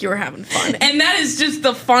look like you were having fun, and that is just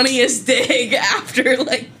the funniest dig after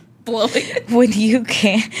like blowing it. When you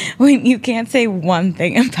can't say one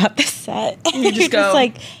thing about the set, you just go just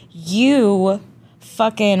like, you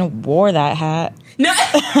fucking wore that hat. No,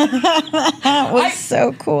 that was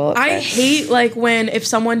so cool. I hate like when if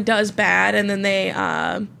someone does bad and then they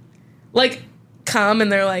like come and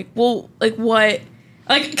they're like, well, like what,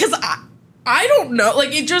 like because I don't know,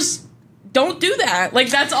 like it just don't do that. Like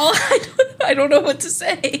that's all I don't know what to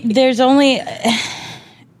say. There's only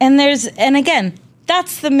and again,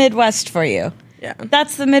 that's the Midwest for you. Yeah.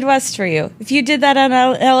 That's the Midwest for you. If you did that on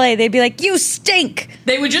LA, they'd be like, you stink.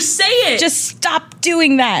 They would just say it. Just stop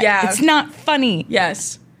doing that. Yeah. It's not funny.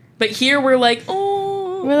 Yes. But here we're like,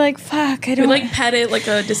 oh. We're like, fuck, I don't. We like pet it like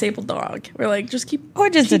a disabled dog. We're like, just keep. Or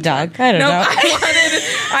just keep a dog. I don't know.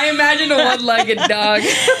 I imagined a one-legged dog.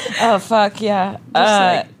 Oh, fuck, yeah.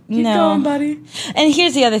 Keep going, buddy. And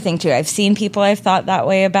here's the other thing, too. I've seen people I've thought that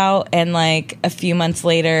way about, and like a few months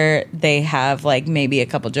later, they have like maybe a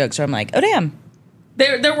couple jokes where I'm like, oh, damn.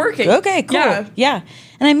 They're working. Okay, cool. Yeah.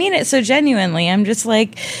 And I mean it so genuinely. I'm just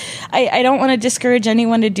like, I don't want to discourage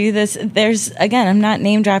anyone to do this. Again, I'm not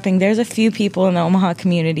name dropping. There's a few people in the Omaha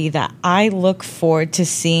community that I look forward to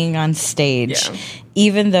seeing on stage,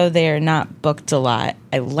 even though they are not booked a lot.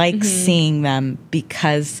 I like seeing them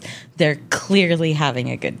because they're clearly having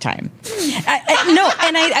a good time.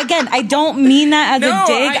 I don't mean that as a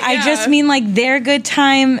dig. I just mean like their good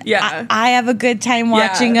time. Yeah. I have a good time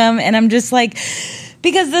watching them, and I'm just like,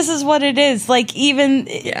 because this is what it is. Like, even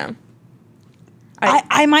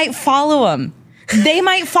I might follow them. They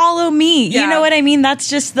might follow me. You know what I mean? That's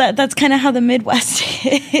just that's kind of how the Midwest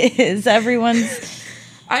is. Everyone's.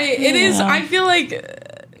 It is. I feel like.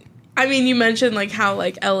 I mean, you mentioned like how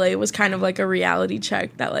like LA was kind of like a reality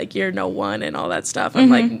check that like you're no one and all that stuff. I'm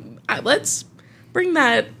like, let's bring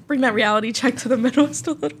that reality check to the Midwest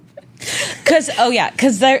a little bit. Because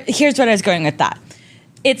here's what I was going with that.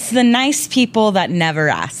 It's the nice people that never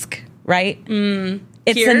ask, right?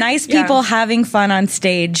 It's the nice people having fun on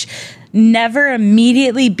stage, never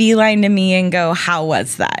immediately beeline to me and go, how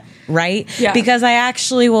was that? Right? Yeah. Because I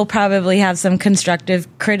actually will probably have some constructive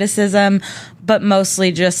criticism, but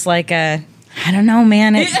mostly just like I don't know,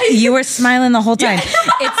 man. You were smiling the whole time.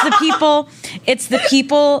 Yeah. It's the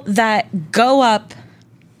people that go up,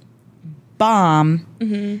 bomb,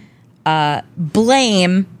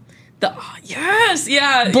 blame.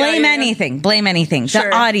 Blame anything. Sure.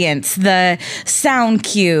 The audience, the sound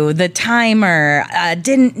cue, the timer,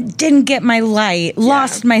 didn't get my light,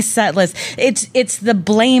 lost my set list. It's the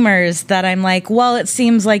blamers that I'm like, well, it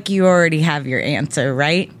seems like you already have your answer,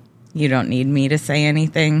 right? You don't need me to say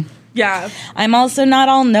anything. Yeah. I'm also not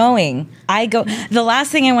all knowing. The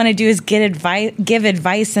last thing I want to do is give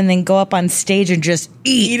advice and then go up on stage and just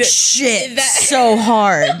eat shit so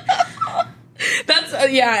hard. That's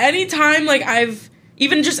anytime like I've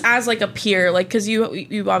even just as like a peer, like because you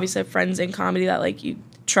obviously have friends in comedy that like you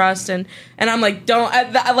trust and I'm like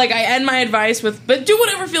I end my advice with but do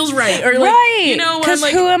whatever feels right or like you know because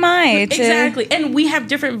like, who am I exactly and we have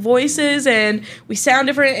different voices and we sound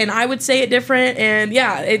different and I would say it different and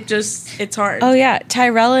it's hard. Oh yeah,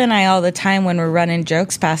 Tyrella and I all the time when we're running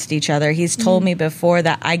jokes past each other, he's told me before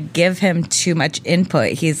that I give him too much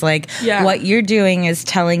input. He's like, what you're doing is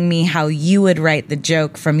telling me how you would write the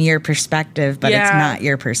joke from your perspective, but it's not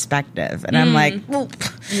your perspective. And I'm like,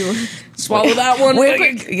 you swallow that one real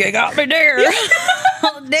quick. You got me there.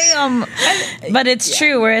 Oh, damn. But it's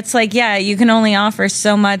true where it's like, you can only offer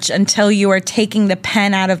so much until you are taking the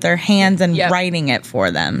pen out of their hands and writing it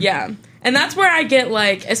for them. Yeah. And that's where I get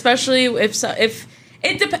like, especially if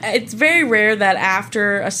it's very rare that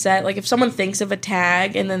after a set, like if someone thinks of a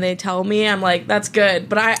tag and then they tell me, I'm like, that's good.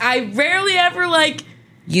 But I rarely ever like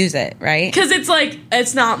use it, right? Because it's like,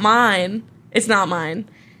 it's not mine. It's not mine.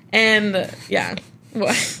 And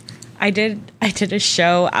what? I did a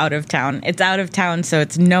show out of town. It's out of town, so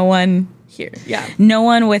it's no one here. Yeah. No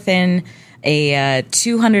one within a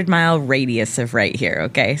 200-mile radius of right here,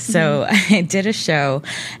 okay? So I did a show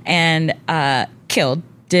and killed.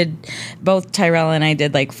 Did both Tyrell and I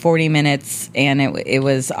did like 40 minutes and it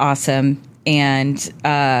was awesome. And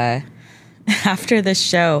after the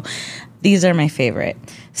show, these are my favorite.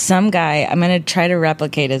 Some guy, I'm going to try to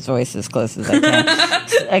replicate his voice as close as I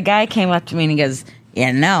can. A guy came up to me and he goes,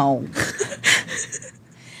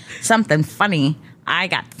 something funny. I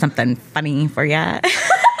got something funny for ya.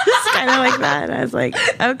 Just kind of like that. And I was like,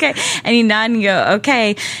 okay. And he nodded and go,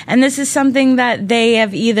 okay. And this is something that they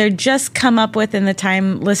have either just come up with in the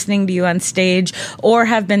time listening to you on stage or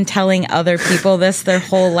have been telling other people this their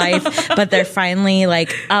whole life, but they're finally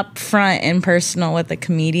like up front and personal with a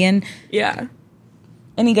comedian. Yeah.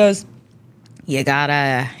 And he goes, you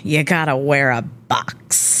gotta wear a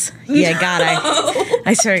box.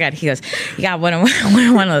 I swear to God, he goes, you got one of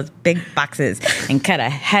those big boxes and cut a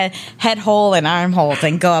head hole and arm holes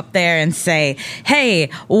and go up there and say, hey,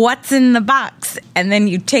 what's in the box? And then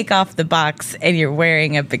you take off the box and you're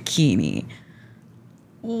wearing a bikini.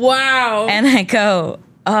 Wow. And I go,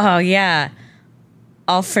 oh yeah,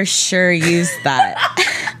 I'll for sure use that.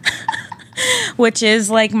 Which is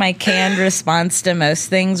like my canned response to most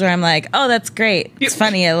things where I'm like, oh, that's great. It's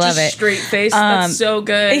funny. I love it. Straight face. That's so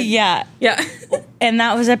good. Yeah. Yeah. And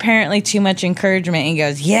that was apparently too much encouragement. He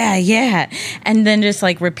goes, yeah. And then just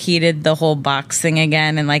like repeated the whole box thing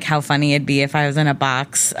again and like how funny it'd be if I was in a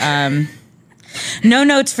box. No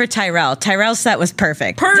notes for Tyrell. Tyrell's set was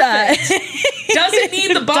perfect. Perfect. Doesn't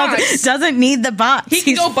need the box. Doesn't need the box. He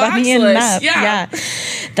can go funny boxless. Enough. Yeah.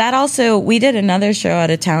 That also, we did another show out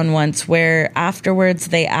of town once where afterwards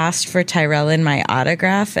they asked for Tyrell and my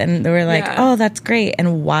autograph and they were like, oh, that's great.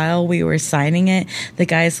 And while we were signing it, the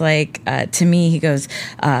guy's like, to me, he goes,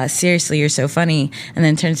 seriously, you're so funny. And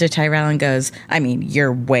then turns to Tyrell and goes, I mean,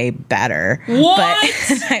 you're way better. What?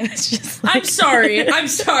 But I was just like, I'm sorry.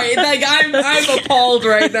 Like, I'm appalled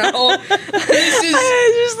right now. I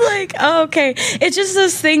was just like, oh, okay. It's just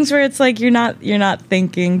those things where it's like you're not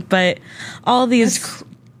thinking, but all these.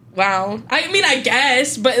 Wow. I mean, I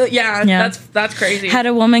guess, but yeah. That's crazy. Had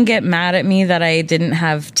a woman get mad at me that I didn't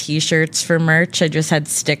have T-shirts for merch. I just had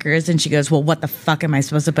stickers, and she goes, "Well, what the fuck am I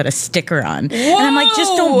supposed to put a sticker on?" Whoa. And I'm like,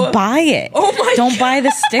 "Just don't buy it. Oh my don't God. buy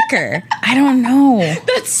the sticker." I don't know.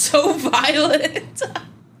 That's so violent.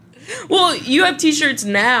 Well, you have T-shirts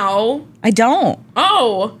now. I don't.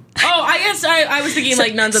 Oh, I guess I was thinking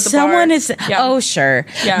like Nuns at the Someone Bar. is. Yeah. Oh, sure.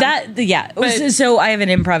 Yeah. But, so I have an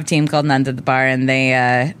improv team called Nuns at the Bar, and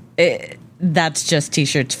they. That's just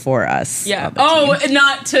T-shirts for us. Yeah. Oh,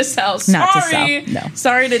 not to sell. Sorry. Not to sell. No.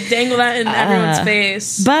 Sorry to dangle that in everyone's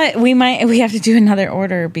face. But we have to do another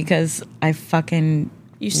order because I fucking.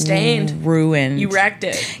 You stained. Ruined. You wrecked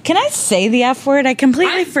it. Can I say the F word? I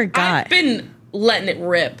completely forgot. I've been letting it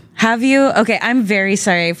rip. Have you? Okay, I'm very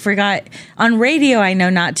sorry. I forgot. On radio, I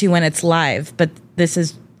know not to when it's live, but is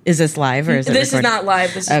this live or is it This recorded? is not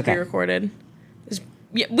live. This is pre-recorded.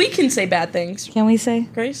 Yeah, we can say bad things. Can we say?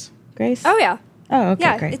 Grace? Oh, yeah. Oh, okay,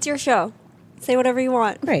 yeah, great. it's your show. Say whatever you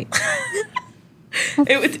want. Great.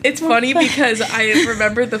 It's funny because I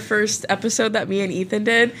remember the first episode that me and Ethan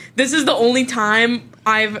did. This is the only time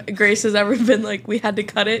Grace has ever been like, we had to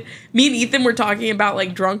cut it. Me and Ethan were talking about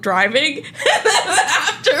like drunk driving. And then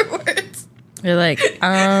afterwards. You're like,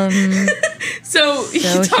 So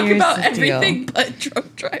you talk about everything deal. but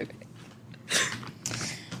drunk driving.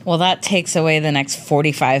 Well, that takes away the next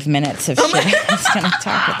 45 minutes of shit I was going to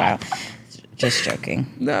talk about. Just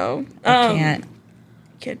joking. No. I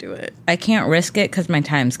can't do it. I can't risk it because my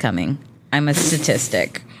time's coming. I'm a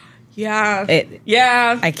statistic. Yeah.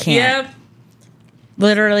 I can't. Yep.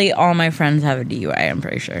 Literally all my friends have a DUI, I'm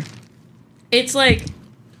pretty sure. It's like,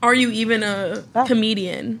 are you even a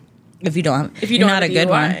comedian? If you don't, if you're not a good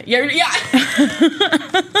one. Yeah.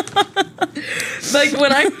 Like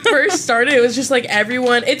when I first started, it was just like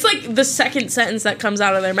everyone. It's like the second sentence that comes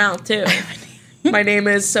out of their mouth too. My name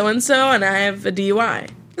is so and so, and I have a DUI.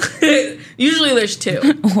 Usually, there's two,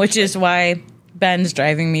 which is why Ben's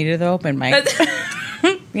driving me to the open mic.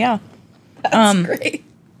 Yeah, that's great.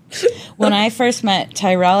 When I first met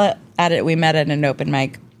Tyrell we met at an open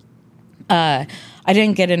mic. I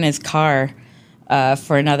didn't get in his car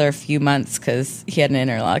for another few months because he had an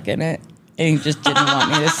interlock in it, and he just didn't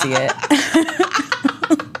want me to see it.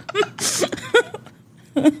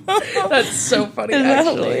 That's so funny. Isn't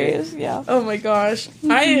actually, that hilarious? Yeah. Oh my gosh,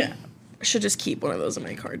 I should just keep one of those in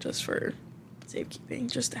my car just for safekeeping,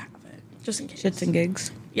 just to have it, just in case. Shits and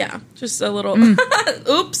gigs. Yeah, just a little.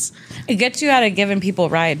 Oops. It gets you out of giving people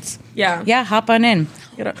rides. Yeah. Yeah, hop on in.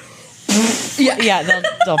 Yeah,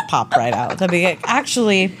 they'll pop right out. They'll be like,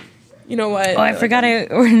 actually, you know what? Oh, I forgot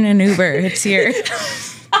we're in an Uber. It's here.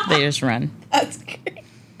 They just run. That's great.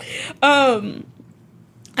 I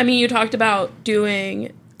mean, you talked about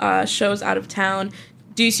doing shows out of town.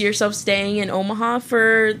 Do you see yourself staying in Omaha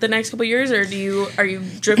for the next couple of years, or are you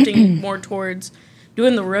drifting more towards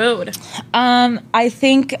doing the road? I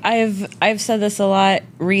think I've said this a lot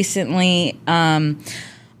recently.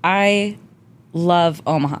 I love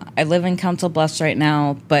Omaha. I live in Council Bluffs right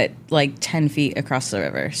now, but like 10 feet across the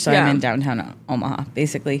river. So I'm in downtown Omaha,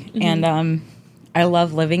 basically. Mm-hmm. And I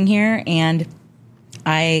love living here, and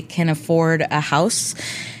I can afford a house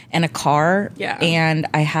and a car. Yeah. And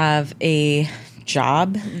I have a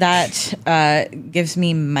job that gives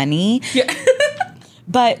me money. Yeah.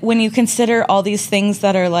 But when you consider all these things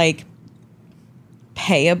that are like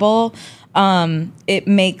payable, it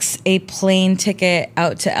makes a plane ticket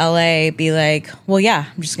out to LA be like, well, yeah,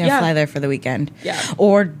 I'm just going to fly there for the weekend. Yeah.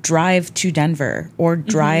 Or drive to Denver, or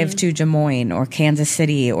drive to Des Moines, or Kansas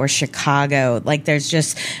City, or Chicago. Like, there's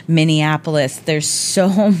just Minneapolis. There's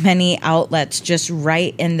so many outlets just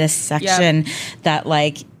right in this section that,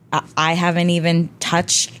 like, I haven't even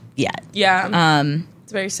touched yet. Yeah.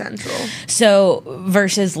 It's very central. So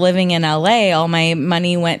versus living in LA, all my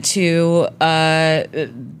money went to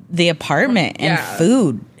the apartment and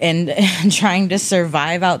food and trying to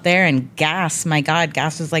survive out there, and gas. My God,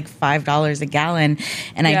 gas was like $5 a gallon,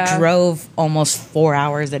 and I drove almost 4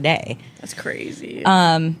 hours a day. That's crazy.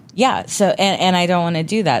 Yeah. So, and I don't want to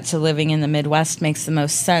do that. So living in the Midwest makes the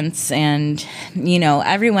most sense. And, you know,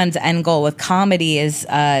 everyone's end goal with comedy is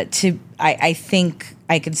I think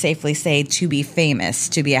I could safely say, to be famous,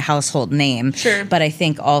 to be a household name. Sure. But I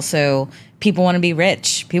think also people want to be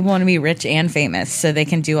rich. People want to be rich and famous so they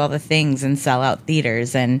can do all the things and sell out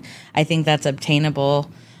theaters. And I think that's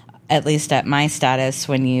obtainable, at least at my status,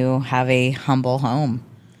 when you have a humble home.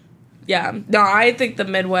 Yeah. No, I think the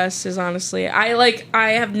Midwest is honestly, I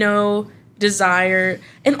have no desire,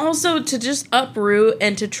 and also to just uproot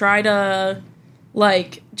and to try to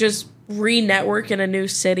like just re-network in a new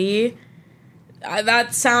city.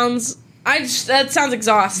 That sounds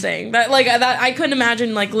exhausting. That I couldn't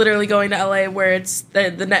imagine like literally going to LA where it's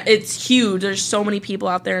it's huge. There's so many people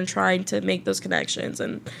out there and trying to make those connections,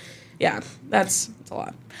 and yeah, that's a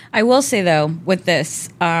lot. I will say though, with this,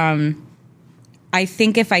 I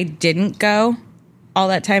think if I didn't go all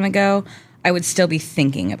that time ago, I would still be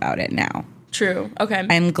thinking about it now. True. Okay.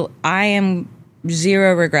 I am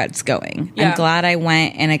zero regrets going. Yeah. I'm glad I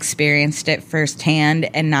went and experienced it firsthand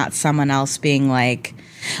and not someone else being like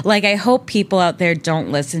I hope people out there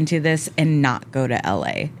don't listen to this and not go to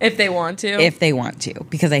LA. If they want to,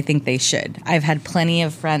 because I think they should. I've had plenty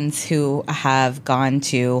of friends who have gone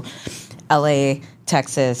to LA,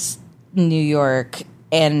 Texas, New York,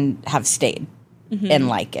 and have stayed and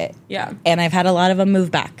like it. Yeah. And I've had a lot of them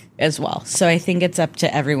move back as well. So I think it's up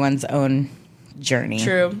to everyone's own journey.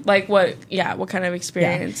 True. Like what kind of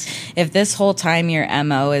experience? Yeah. If this whole time your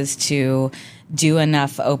MO is to do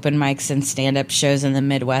enough open mics and stand-up shows in the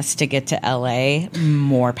Midwest to get to LA,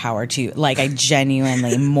 more power to you. Like, I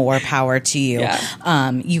genuinely, more power to you.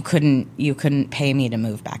 Yeah. You couldn't pay me to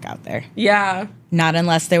move back out there. Yeah. Not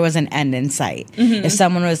unless there was an end in sight. Mm-hmm. If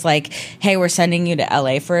someone was like, hey, we're sending you to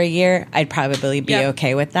LA for a year, I'd probably be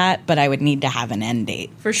okay with that, but I would need to have an end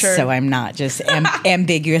date. For sure. So I'm not just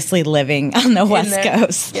ambiguously living on the West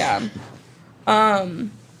Coast. Yeah.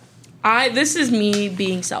 This is me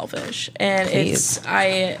being selfish, and Please.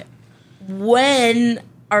 when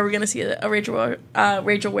are we gonna see a Rachel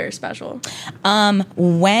Ware special?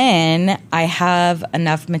 When I have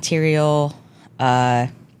enough material.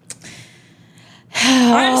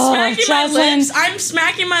 I'm smacking my Jocelyn. lips. I'm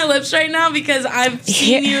smacking my lips right now because I've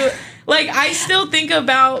seen you. Like, I still think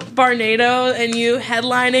about Barnado and you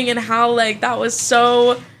headlining and how, like, that was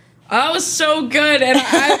so good. And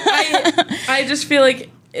I just feel like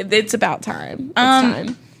it's about time. It's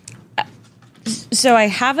time. So I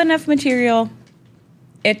have enough material.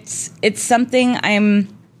 It's something I'm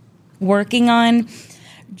working on.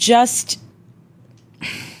 Just,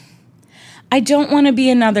 I don't want to be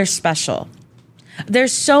another special.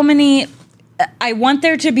 There's so many. I want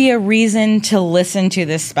there to be a reason to listen to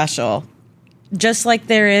this special, just like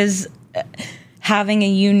there is having a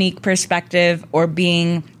unique perspective or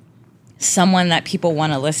being someone that people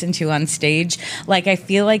want to listen to on stage. Like, I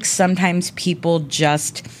feel like sometimes people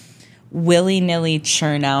just willy-nilly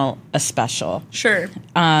churn out a special. Sure.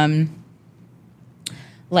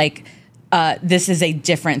 This is a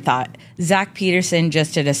different thought. Zach Peterson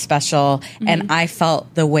just did a special, and I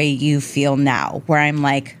felt the way you feel now, where I'm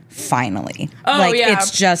like, finally.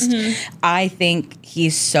 It's just, I think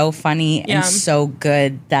he's so funny and so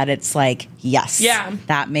good that it's like, yes,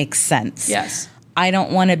 that makes sense. Yes. I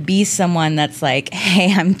don't want to be someone that's like,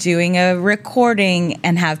 hey, I'm doing a recording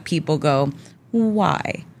and have people go,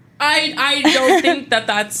 why? I don't think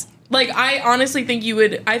that's... Like, I honestly think you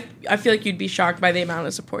would... I feel like you'd be shocked by the amount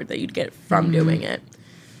of support that you'd get from doing it.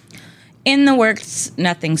 In the works,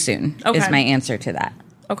 nothing soon Okay. is my answer to that.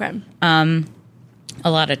 Okay. A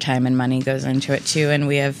lot of time and money goes into it, too, and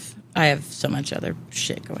I have so much other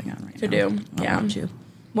shit going on right To now. do. I want you.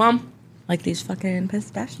 Well, Like these fucking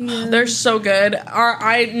pistachios. they're so good.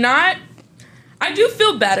 I do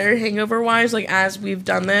feel better hangover-wise, like, as we've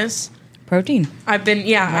done this. Protein. I've been,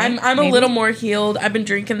 Right? I'm a Maybe. little more healed. I've been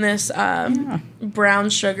drinking this brown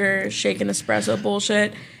sugar shaken espresso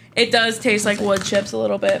bullshit. It does taste like wood chips a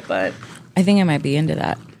little bit, but... I think I might be into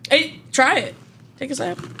that. Hey, try it. Take a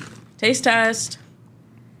sip. Taste test.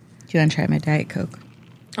 Do you want to try my Diet Coke?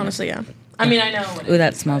 Honestly, yeah. I mean, I know what it Ooh, is,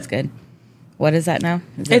 that smells good. What is that now?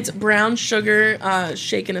 It's brown sugar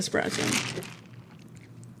shaken espresso.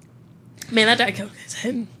 Man, that Diet Coke is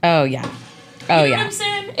hidden. Oh, yeah. You Oh, know yeah. what I'm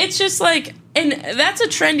saying? It's just like, and that's a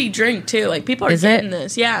trendy drink too. Like, people are Is getting it?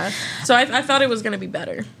 this. Yeah. So I thought it was going to be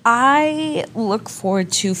better. I look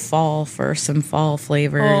forward to fall for some fall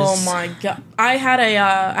flavors. Oh my God. I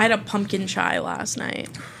had a pumpkin chai last night.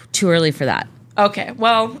 Too early for that. Okay.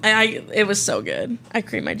 Well, it was so good. I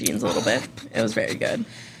creamed my jeans a little bit. It was very good.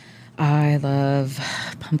 I love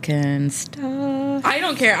pumpkin stuff. I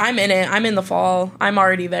don't care. I'm in it. I'm in the fall. I'm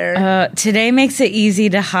already there. Today makes it easy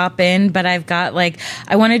to hop in, but I've got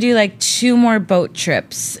I want to do 2 more boat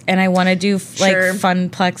trips, and I want to do Sure.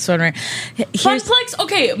 Funplex one. Funplex?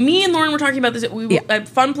 Okay, me and Lauren were talking about this.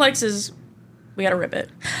 Funplex is... We gotta rip it.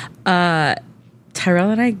 Tyrell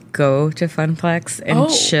and I go to Funplex and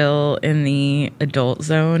chill in the adult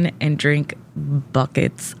zone and drink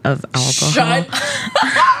buckets of alcohol. Shut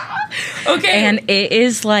Okay. And it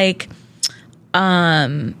is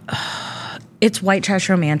it's white trash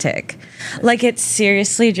romantic. It's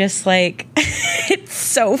seriously just it's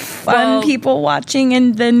so fun. Well- People watching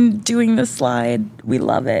and then doing the slide. We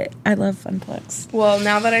love it. I love Funplex. Well,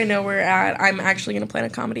 now that I know where we're at, I'm actually going to plan a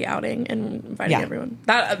comedy outing and inviting Yeah. everyone.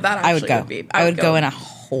 That actually I would go. would be. I would go in a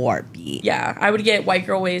heartbeat. Yeah, I would get white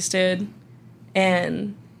girl wasted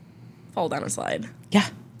and fall down a slide. Yeah.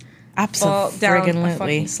 Fall down a Absolutely.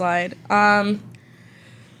 fucking slide.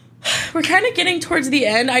 We're kind of getting towards the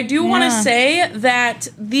end. I do want to Yeah. say that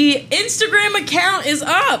the Instagram account is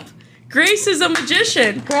up. Grace is a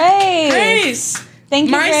magician. Grace. Thank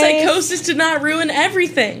you, My Grace. psychosis did not ruin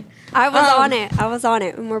everything. I was on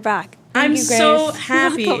it, and we're back. I'm you, so Grace.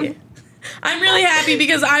 happy. welcome. I'm really happy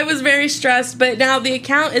because I was very stressed, but now the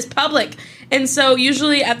account is public. And so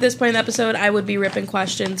usually at this point in the episode, I would be ripping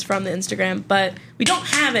questions from the Instagram, but we don't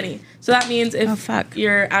have any. So that means if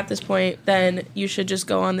you're at this point, then you should just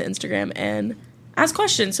go on the Instagram and ask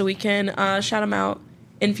questions so we can shout them out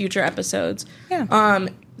in future episodes. Yeah.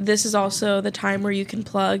 This is also the time where you can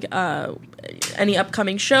plug any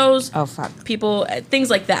upcoming shows. Oh, fuck. People, things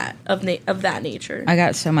like that, of that nature. I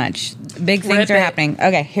got so much. Big things Rip are it. happening.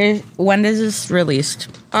 Okay, when is this released?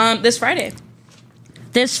 This Friday.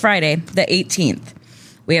 This Friday, the 18th,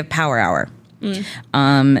 we have Power Hour.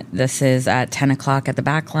 This is at 10 o'clock at the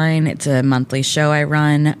Backline. It's a monthly show I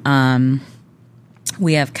run.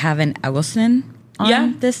 We have Kevin Eggleston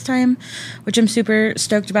on this time, which I'm super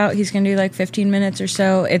stoked about. He's going to do 15 minutes or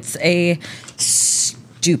so. It's a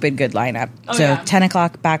stupid good lineup. Oh, so yeah. 10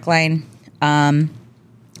 o'clock backline.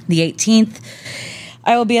 The 18th,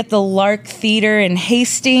 I will be at the Lark Theater in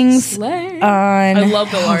Hastings. Slay. I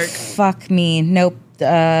love the Lark. Fuck me. Nope.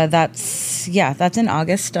 That's in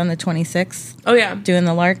August on the 26th. Oh, yeah. Doing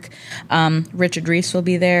the Lark. Richard Reese will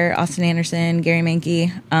be there. Austin Anderson, Gary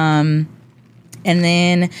Mankey. And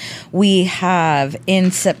then we have in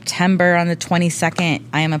September on the 22nd,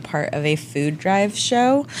 I am a part of a food drive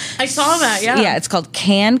show. I saw that, yeah. Yeah, it's called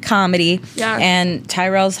Can Comedy. Yeah. And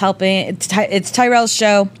Tyrell's helping. It's Tyrell's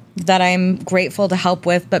show that I'm grateful to help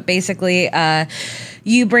with. But basically,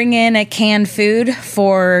 you bring in a canned food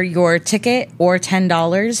for your ticket or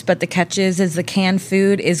 $10. But the catch is the canned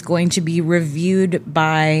food is going to be reviewed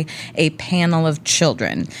by a panel of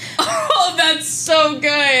children. Oh, that's so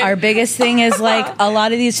good. Our biggest thing is like a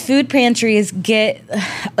lot of these food pantries get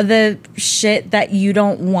the shit that you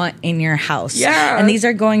don't want in your house. Yeah. And these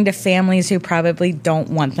are going to families who probably don't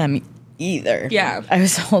want them either. Yeah. I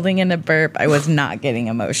was holding in a burp. I was not getting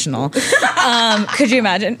emotional. Could you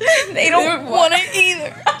imagine? They don't want it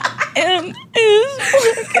either. And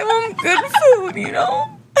it's give them good food, you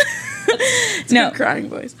know? No crying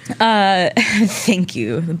voice. Thank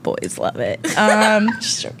you. The boys love it.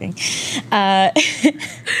 Just joking.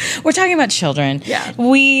 We're talking about children. Yeah.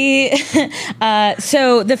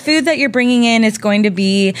 So the food that you're bringing in is going to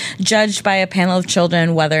be judged by a panel of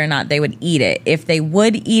children whether or not they would eat it. If they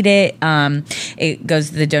would eat it, it goes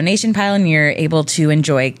to the donation pile, and you're able to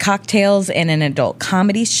enjoy cocktails and an adult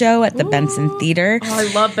comedy show at the Benson Theater. Oh,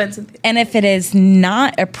 I love Benson Theater. And if it is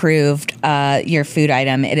not approved, your food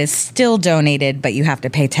item, it is still donated, but you have to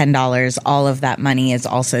pay $10. All of that money is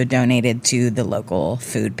also donated to the local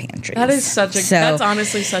food pantries. That is that's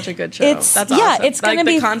honestly such a good show. It's- That's yeah, awesome. it's gonna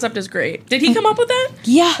the be- concept is great. Did he come up with that?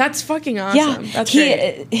 Yeah. That's fucking awesome. Yeah, That's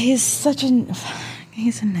great. he's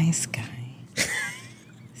a nice guy.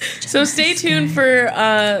 So stay tuned for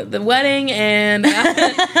the wedding and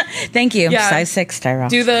Thank you. Yeah. Size 6, Tyrell.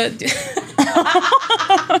 do the.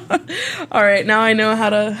 All right, now I know how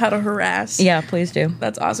to harass. Yeah, please do.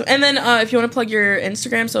 That's awesome. And then if you want to plug your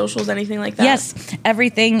Instagram socials, anything like that. Yes,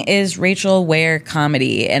 everything is Rachel Ware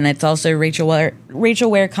Comedy, and it's also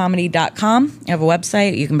rachelwarecomedy.com. I have a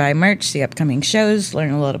website. You can buy merch, see upcoming shows,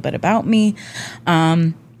 learn a little bit about me.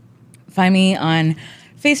 Find me on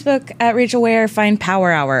Facebook at Rachel Ware. Find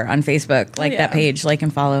Power Hour on Facebook. Like that page, like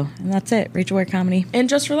and follow. And that's it. Rachel Ware Comedy. And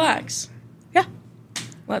just relax. Yeah.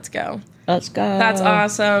 Let's go. Let's go. That's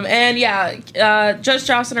awesome. And just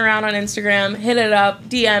jossing around on Instagram. Hit it up.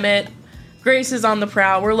 DM it. Grace is on the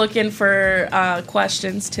prowl. We're looking for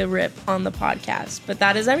questions to rip on the podcast. But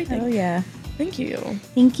that is everything. Oh, yeah. Thank you.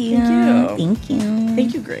 Thank you. Thank you. Thank you.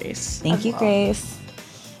 Thank you, Grace. Thank you, Grace.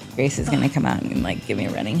 Grace is going to come out and give me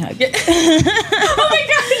a running hug. Oh my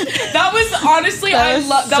gosh. That was honestly, that was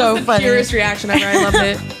the funny. purest reaction ever. I loved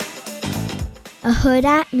it. A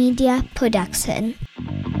Huda Media Production.